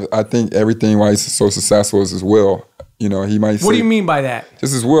about him, I think everything why he's so successful is his will. You know, he might say, what do you mean by that?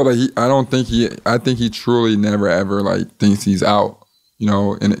 Just his will. Like, I think he truly never ever like thinks he's out. You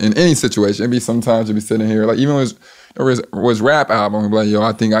know, in any situation. It'd be sometimes he'd be sitting here, like even his rap album, he'd be like, yo,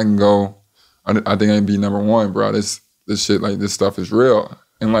 I think I can go, I think I can be #1, bro. This shit, like, this stuff is real.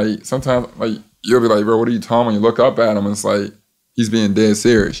 And like sometimes, like, you'll be like, bro, what are you talking about? You look up at him and it's like, he's being dead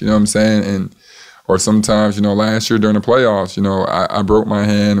serious, you know what I'm saying? Or sometimes, you know, last year during the playoffs, you know, I broke my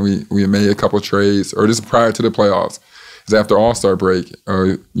hand. We made a couple trades, or just prior to the playoffs. Because after All-Star break,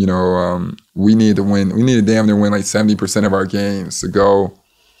 you know, we needed to win. We needed damn near win like 70% of our games to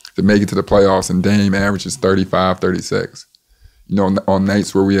make it to the playoffs. And Dame averages 35, 36. You know, on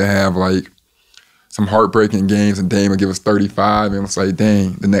nights where we have like some heartbreaking games and Dame would give us 35. And it's like,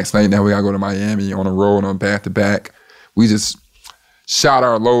 dang, the next night now we got to go to Miami on a road on back-to-back. We just shot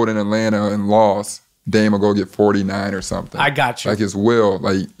our load in Atlanta and lost. Dame will go get 49 or something. I got you. Like his will.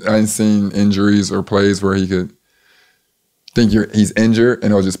 Like I ain't seen injuries or plays where he could think he's injured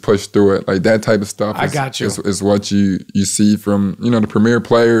and he'll just push through it. Like that type of stuff I got you. Is what you see from, the premier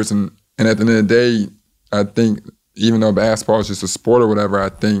players. And at the end of the day, I think even though basketball is just a sport or whatever, I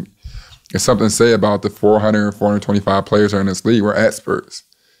think there's something to say about the 400, 425 players that are in this league. We're experts.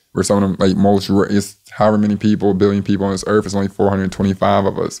 We're some of them, like it's however many people, billion people on this earth, it's only 425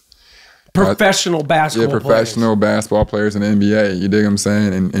 of us. Professional basketball players. Yeah, professional basketball players in the NBA. You dig what I'm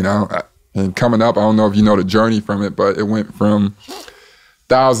saying? And coming up, I don't know if you know the journey from it, but it went from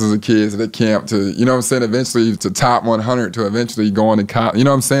thousands of kids at camp to, you know what I'm saying, eventually to top 100 to eventually going to college. You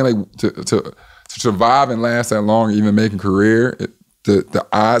know what I'm saying? Like to survive and last that long, even make a career, the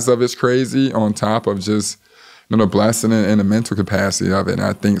odds of it's crazy on top of just, the blessing and the mental capacity of it. And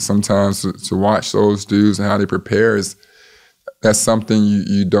I think sometimes to watch those dudes and how they prepare that's something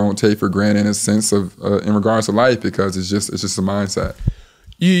you don't take for granted in a sense of in regards to life, because it's just a mindset.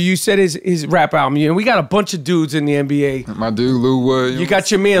 You said his rap album. We got a bunch of dudes in the NBA. My dude Lou Williams. You got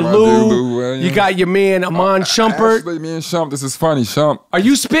your man Lou Williams. You got your man Amon Shumpert. Actually, me and Shump, this is funny. Shump. Are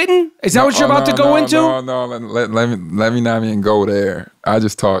you spitting? Is that what you're about to go into? No. Let me not even go there. I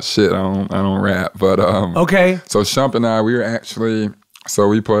just talk shit. I don't rap. But okay. So Shump and I, we were actually. So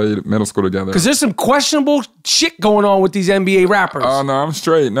we played middle school together. Because there's some questionable shit going on with these NBA rappers. Oh, no, I'm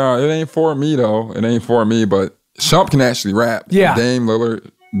straight. No, it ain't for me, though. It ain't for me, but Shump can actually rap. Yeah. Dame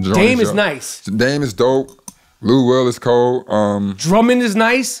Lillard. Dame is nice. Dame is dope. Lou Will is cold. Drummond is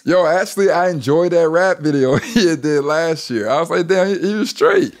nice. Yo, actually, I enjoyed that rap video he did last year. I was like, damn, he was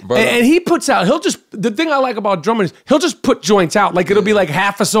straight. But, and he puts out, the thing I like about Drummond is he'll just put joints out. Like it'll be like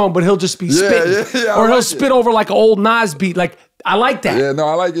half a song, but he'll just be spitting. Yeah, or he'll spit over like an old Nas beat. Like, I like that. Yeah, no,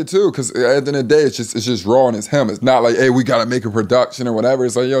 I like it too, because at the end of the day, it's just raw and it's him. It's not like, hey, we got to make a production or whatever.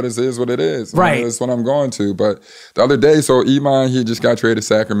 It's like, yo, this is what it is. Right. That's what I'm going to. But the other day, so Iman, he just got traded to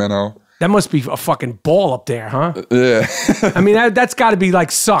Sacramento. That must be a fucking ball up there, huh? Yeah. I mean, that's got to be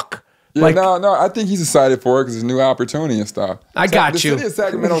like suck. Yeah, like, no, I think he's excited for it because it's a new opportunity and stuff. I got the you. The city of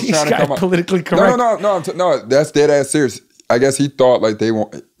Sacramento is trying to come up. Politically correct. No, that's dead ass serious. I guess he thought like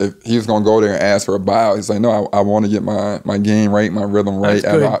if he was gonna go there and ask for a buyout. He's like, no, I want to get my game right, my rhythm right. You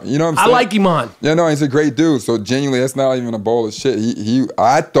know what I'm saying? I like Iman. Yeah, no, he's a great dude. So genuinely, that's not even a bowl of shit.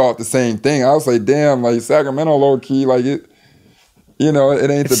 I thought the same thing. I was like, damn, like Sacramento low key, like it. It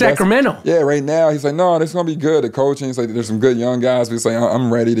ain't the Sacramento. Best. Yeah, right now he's like, no, it's gonna be good. The coaching, he's like, there's some good young guys. But he's like,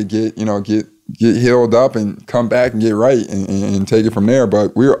 I'm ready to get healed up and come back and get right and take it from there.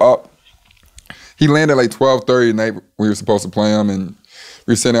 But we were up. He landed like 12:30 at night. We were supposed to play him, and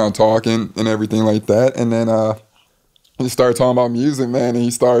we were sitting down talking and everything like that. And then he started talking about music, man. And he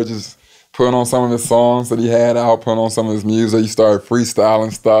started just putting on some of his songs that he had out, putting on some of his music. He started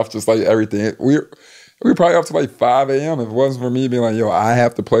freestyling stuff, just like everything. We were probably up to like 5 a.m. If it wasn't for me being like, yo, I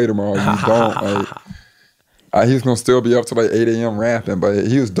have to play tomorrow. You don't. Like, he was gonna still be up to like 8 a.m. rapping, but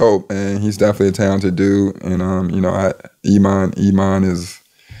he was dope, and he's definitely a talented dude. And Iman is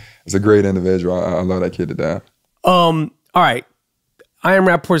a great individual. I love that kid to death. All right. I Am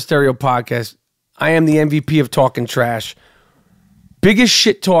Rapaport Stereo Podcast. I am the MVP of talking trash. Biggest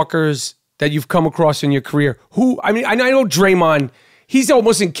shit talkers that you've come across in your career. I know Draymond, he's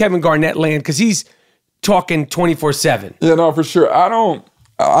almost in Kevin Garnett land because he's talking 24/7. Yeah, no, for sure.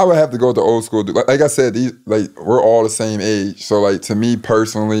 I would have to go with the old school dude. Like I said, we're all the same age. So like to me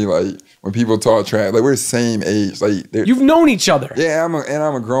personally, like when people talk trash, like we're the same age. Like you've known each other. Yeah, I'm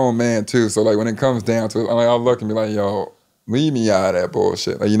a grown man too. So like when it comes down to it, I'll look and be like, yo, leave me out of that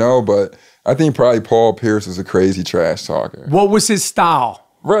bullshit. Like, but I think probably Paul Pierce is a crazy trash talker. What was his style?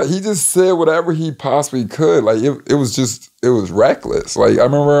 Right, he just said whatever he possibly could. Like it was reckless. Like I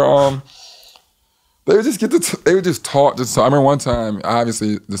remember they would just talk. I remember one time,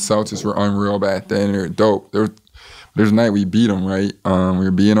 obviously the Celtics were unreal back then. They were dope. There's a night we beat them, right? We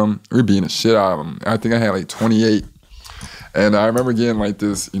were beating the shit out of them. I think I had like 28. And I remember getting like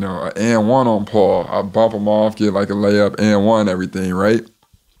this, an and one on Paul. I bump him off, get like a layup, and one, everything, right?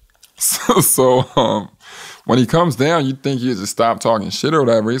 So when he comes down, you think he'll just stop talking shit or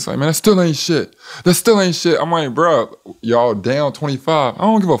whatever. He's like, man, that still ain't shit. I'm like, bro, y'all down 25. I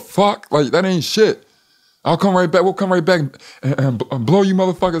don't give a fuck. Like, that ain't shit. I'll come right back. We'll come right back and blow you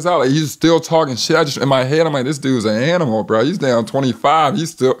motherfuckers out. Like, he's still talking shit. In my head, I'm like, this dude's an animal, bro. He's down 25.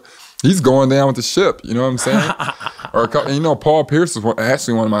 He's going down with the ship. You know what I'm saying? Paul Pierce was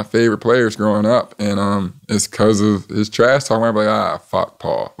actually one of my favorite players growing up, and it's because of his trash talk. I'm like, fuck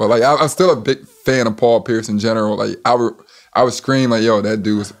Paul. But like, I'm still a big fan of Paul Pierce in general. Like, I would scream like, yo, that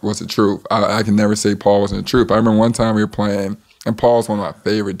dude was the truth. I can never say Paul wasn't the truth. I remember one time we were playing, and Paul's one of my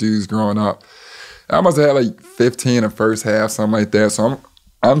favorite dudes growing up. I must have had like 15 in the first half, something like that. So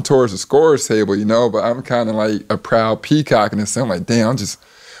I'm towards the scorer's table, you know, but I'm kind of like a proud peacock in this sense. I'm like, damn, I just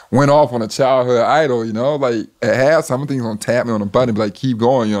went off on a childhood idol, you know? Like at halftime, I think he's gonna tap me on the butt and be like, keep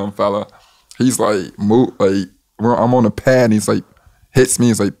going, young fella. He's like, move, like, I'm on the pad and he's like, hits me,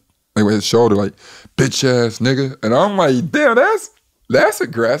 he's like with his shoulder, like, bitch ass nigga. And I'm like, damn, that's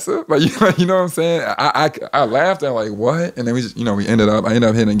aggressive. Like, you know what I'm saying? I laughed at like, what? And then we just, you know, I ended up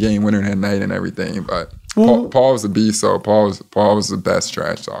hitting a game winner that night and everything. But Paul was a beast, so Paul was the best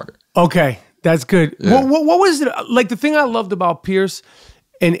trash talker. Okay, that's good. Yeah. What was it like? The thing I loved about Pierce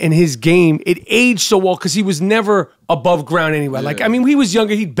and his game, it aged so well because he was never above ground anyway. Yeah. Like, I mean, he was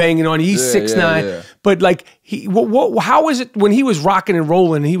younger, he'd bang it on. He's 6'9", but like how was it when he was rocking and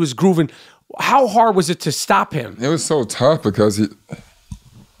rolling and he was grooving? How hard was it to stop him? It was so tough because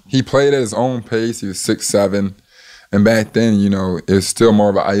he played at his own pace. He was 6'7". And back then, you know, it was still more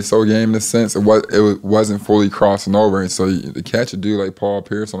of an ISO game in a sense. It wasn't fully crossing over. And so to catch a dude like Paul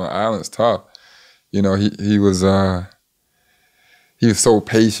Pierce on the island is tough. You know, he was so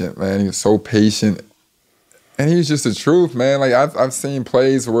patient, man. He was so patient. And he was just the truth, man. Like I've seen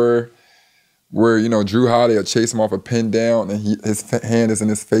plays where you know, Drew Holiday will chase him off a pin down and his hand is in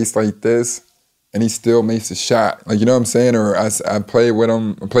his face like this and he still makes a shot. Like, you know what I'm saying? Or I played with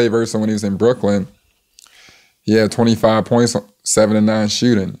him, I played versus him when he was in Brooklyn. He had 25 points, 7 and 9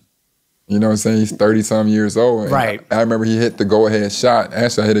 shooting. You know what I'm saying? He's 30-something years old. And right. I remember he hit the go-ahead shot.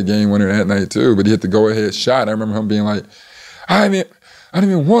 Actually, I hit a game winner that night too, but he hit the go-ahead shot. I remember him being like, I didn't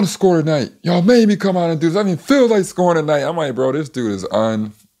even want to score tonight. Y'all made me come out and do this. I didn't even feel like scoring tonight. I'm like, bro, this dude is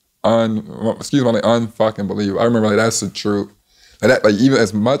unfucking believable. I remember like that's the truth. Like even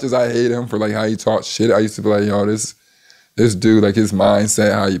as much as I hate him for like how he talks shit, I used to be like, yo, this dude, like his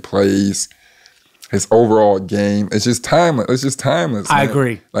mindset, how he plays, his overall game, it's just timeless. It's just timeless. Man. I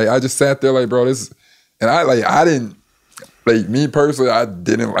agree. Like I just sat there like, bro, I didn't, like me personally, I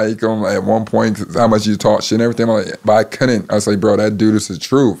didn't like him at one point because how much you talk shit and everything. I'm like, but I couldn't. I was like, bro, that dude is the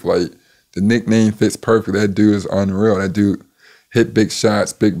truth. Like the nickname fits perfect. That dude is unreal. That dude hit big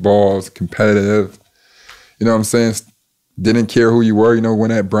shots, big balls, competitive. You know what I'm saying? Didn't care who you were, you know,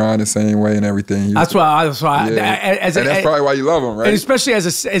 went at Brian the same way and everything. That's why that's probably why you love him, right? And especially as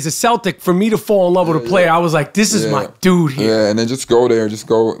a Celtic, for me to fall in love with a player, I was like, this is my dude here. Yeah, and then just go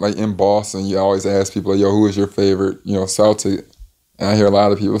like in Boston, you always ask people, like, yo, who is your favorite, you know, Celtic? And I hear a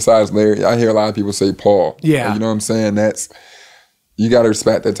lot of people, besides Larry, I hear a lot of people say Paul. Yeah. Like, you know what I'm saying? You got to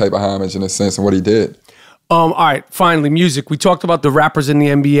respect that type of homage in a sense of what he did. All right, finally, music. We talked about the rappers in the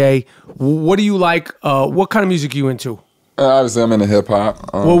NBA. What do you like? What kind of music are you into? Obviously, I'm into hip hop.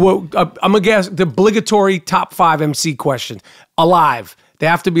 I'm gonna guess the obligatory top 5 MC question. Alive. They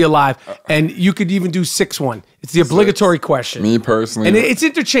have to be alive, and you could even do 6-1. It's the obligatory question. Me personally, and it's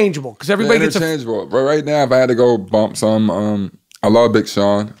interchangeable because everybody gets interchangeable. But right now, if I had to go bump some, I love Big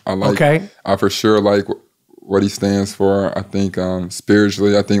Sean. I for sure like what he stands for. I think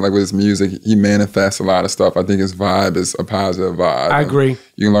spiritually, I think like with his music, he manifests a lot of stuff. I think his vibe is a positive vibe. I agree.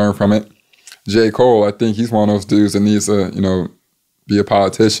 You can learn from it. J. Cole, I think he's one of those dudes that needs to, you know, be a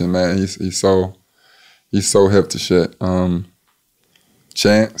politician, man. He's so hip to shit.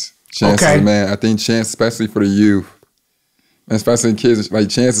 Chance okay. is, man. I think Chance, especially for the youth, and especially kids, like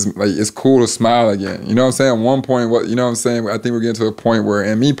Chance is like it's cool to smile again. You know what I'm saying? At one point, you know what I'm saying? I think we're getting to a point where,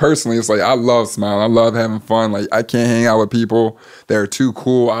 and me personally, it's like I love smiling. I love having fun. Like I can't hang out with people that are too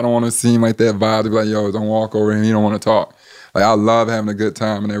cool. I don't want to seem like that vibe to be like, yo, don't walk over here. You don't want to talk. Like I love having a good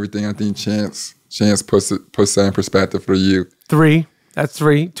time and everything. I think Chance puts that in perspective for you. 3. That's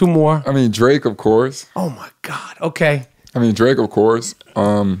 3. 2 more. I mean Drake, of course. Oh my God. Okay. I mean Drake, of course.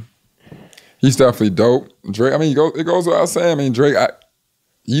 He's definitely dope. Drake. I mean, it goes without saying. I mean Drake.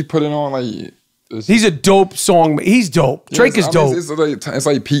 You put it on like. He's a dope song. He's dope. Drake is dope. It's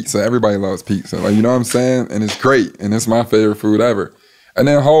like pizza. Everybody loves pizza. Like you know what I'm saying? And it's great. And it's my favorite food ever. And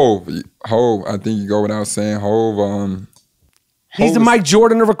then Hove. I think you go without saying Hove. He's the Mike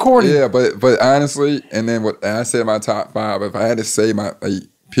Jordan of recording. Yeah, but honestly, and then what I said my top 5, if I had to say my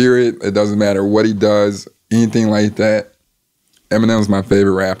period, it doesn't matter what he does, anything like that. Eminem's my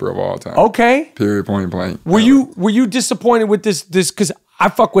favorite rapper of all time. Okay. Period, point blank. Were you disappointed with this because I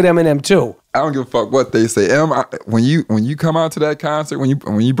fuck with Eminem too. I don't give a fuck what they say. When you come out to that concert,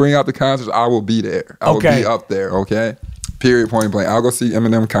 when you bring out the concerts, I will be there. I will be up there, okay? Period, point blank. I'll go see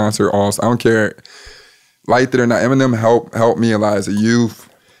Eminem concert also. I don't care. Liked it or not, Eminem helped me a lot as a youth.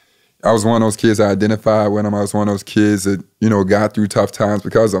 I was one of those kids that identified with him. I was one of those kids that, you know, got through tough times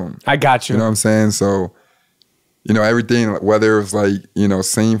because of him. I got you. You know what I'm saying? So, you know, everything, whether it was like, you know,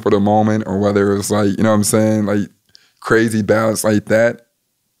 sing for the moment or whether it was like, you know what I'm saying, like crazy balance like that,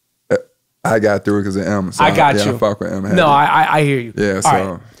 I got through it because of M. So I got you. I fuck with M. No, I hear you. Yeah, All so.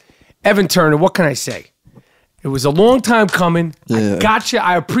 right. Evan Turner, what can I say? It was a long time coming. Yeah. I got you.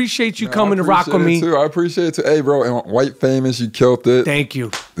 I appreciate you coming to rock with me. Too. I appreciate it too. Hey, bro, and White Famous, you killed it. Thank you.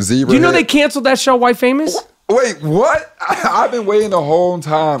 Zebra. Do you know they canceled that show, White Famous? Wait, what? I've been waiting the whole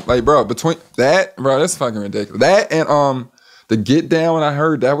time. Like, bro, between that, bro, that's fucking ridiculous. That and the Get Down, when I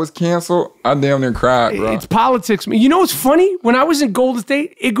heard that was canceled, I damn near cried, bro. It's politics, man. You know what's funny? When I was in Golden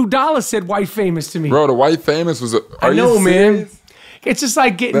State, Iguodala said White Famous to me. Bro, the White Famous was I know, man. It's just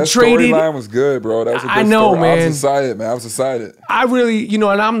like getting traded. That storyline was good, bro. That was a good I know, story. man. I was excited, man. I was excited. I really, and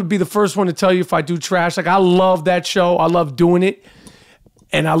I'm going to be the first one to tell you if I do trash. Like, I love that show. I love doing it.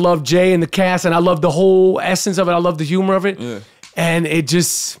 And I love Jay and the cast, and I love the whole essence of it. I love the humor of it. Yeah. And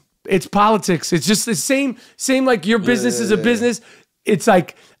it's politics. It's just the same like your business is a business. It's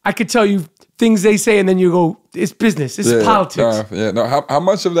like, I could tell you things they say, and then you go, it's business. It's politics. No, how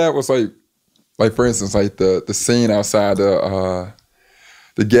much of that was like for instance, like the scene outside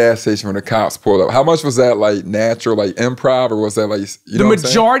the gas station when the cops pulled up? How much was that like natural, like improv, or was that like the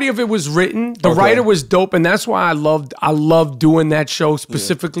majority of it was written? The writer was dope, and that's why I loved doing that show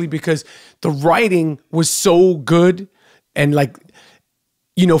specifically because the writing was so good, and like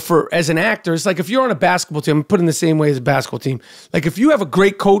for as an actor, it's like if you're on a basketball team, I'm put in the same way as a basketball team. Like if you have a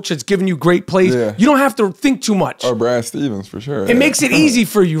great coach that's giving you great plays, you don't have to think too much. Or Brad Stevens for sure. It makes it easy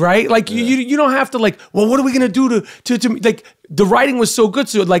for you, right? Like you don't have to like, well, what are we gonna do to like the writing was so good,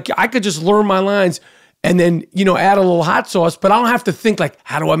 so like I could just learn my lines and then add a little hot sauce, but I don't have to think like,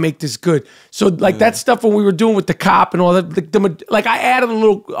 how do I make this good? So like that stuff when we were doing with the cop and all that, like I added a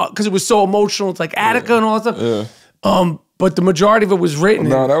little because it was so emotional. It's like Attica and all that stuff. Yeah. But the majority of it was written.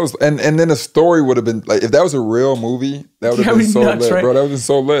 No, that was and then the story would have been like if that was a real movie, that would have been so nuts, lit, right? bro. That would have been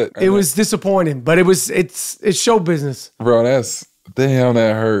so lit. It was disappointing, but it's show business, bro. That's damn,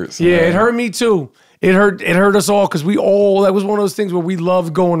 that hurts. Yeah, man. It hurt me too. It hurt us all because that was one of those things where we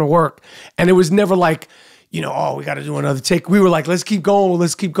loved going to work, and it was never like oh, we got to do another take. We were like, let's keep going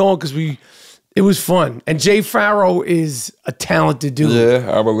because it was fun. And Jay Farrow is a talented dude.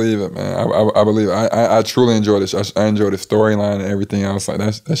 Yeah, I believe it, man. I believe it. I truly enjoyed it. I enjoyed the storyline and everything else. Like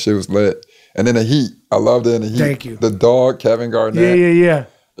that shit was lit. And then the Heat. I loved it in the Heat. Thank you. The dog, Kevin Garnett. Yeah.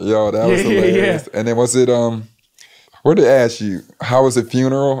 Yo, that was hilarious. And then was it where they asked you, how was the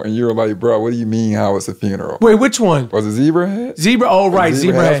funeral? And you were like, bro, what do you mean, how was the funeral? Wait, which one? Was it Zebrahead? Oh, right,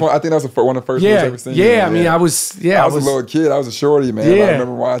 Zebrahead. I think that was one of the first ones I've ever seen. Yeah, I mean, I was a little kid. I was a shorty, man. I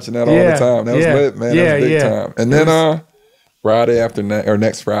remember watching that all the time. That was lit, man. That was big time. And then Friday after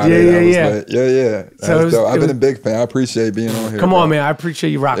next Friday. That was lit. So dope. I've been a big fan. I appreciate being on here. Come on, man. I appreciate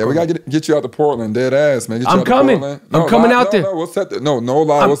you rocking. Yeah, we gotta get you out to Portland, dead ass, man. I'm coming. I'm coming out there. No, we'll set no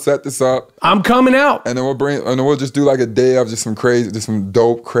lie. We'll set this up. I'm coming out, and then we'll just do like a day of just some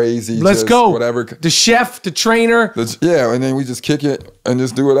dope, crazy. Let's go. Whatever. The chef, the trainer. And then we just kick it and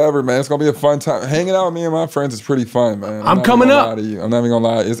just do whatever, man. It's gonna be a fun time. Hanging out with me and my friends is pretty fun, man. I'm coming up. I'm not even gonna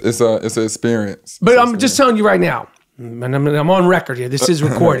lie. It's an experience. But I'm just telling you right now. And I'm on record here. This is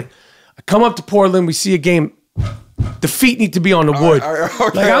recording. I come up to Portland. We see a game. The feet need to be on the wood.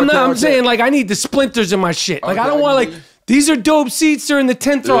 I'm saying like I need the splinters in my shit. Like I don't want like these are dope seats. They're in the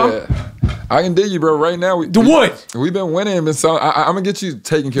 10th row. I can dig you, bro. Right now, wood. We've been winning. I'm gonna get you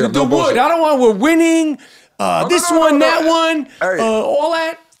taken care of. The wood. I don't want. We're winning. That one. All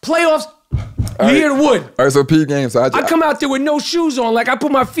that playoffs. You hear the wood. All right, so peak game. So I come out there with no shoes on. Like I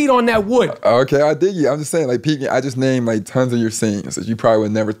put my feet on that wood. Okay, I dig you. I'm just saying, like peak game. I just named like tons of your scenes that you probably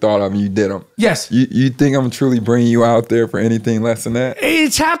would never thought of and you did them. Yes. You think I'm truly bringing you out there for anything less than that?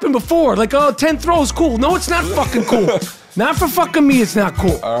 It's happened before. Like, 10 throws, cool. No, it's not fucking cool. Not for fucking me, it's not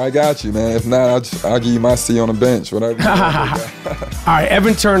cool. All right, I got you, man. If not, I'll give you my seat on the bench, whatever. All right,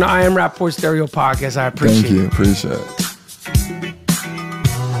 Evan Turner, I Am Rapaport Stereo Podcast. I appreciate it. Thank you, appreciate it.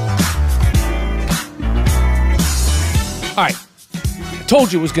 All right, I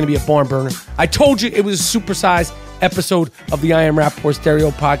told you it was going to be a barn burner. I told you it was a supersized episode of the I Am Rapaport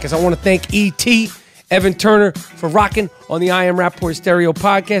Stereo Podcast. I want to thank E.T., Evan Turner, for rocking on the I Am Rapaport Stereo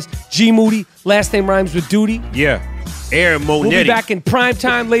Podcast. G Moody, last name rhymes with duty. Yeah. Air Monetti. We'll be back in prime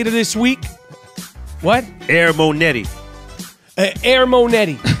time later this week. What? Air Monetti. Air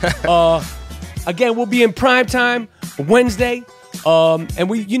Monetti. Again, we'll be in prime time Wednesday. And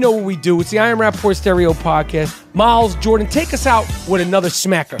you know what we do. It's the I Am Rapaport Stereo Podcast. Miles, Jordan, take us out with another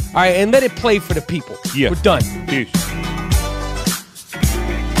smacker. All right, and let it play for the people. Yeah. We're done. Peace.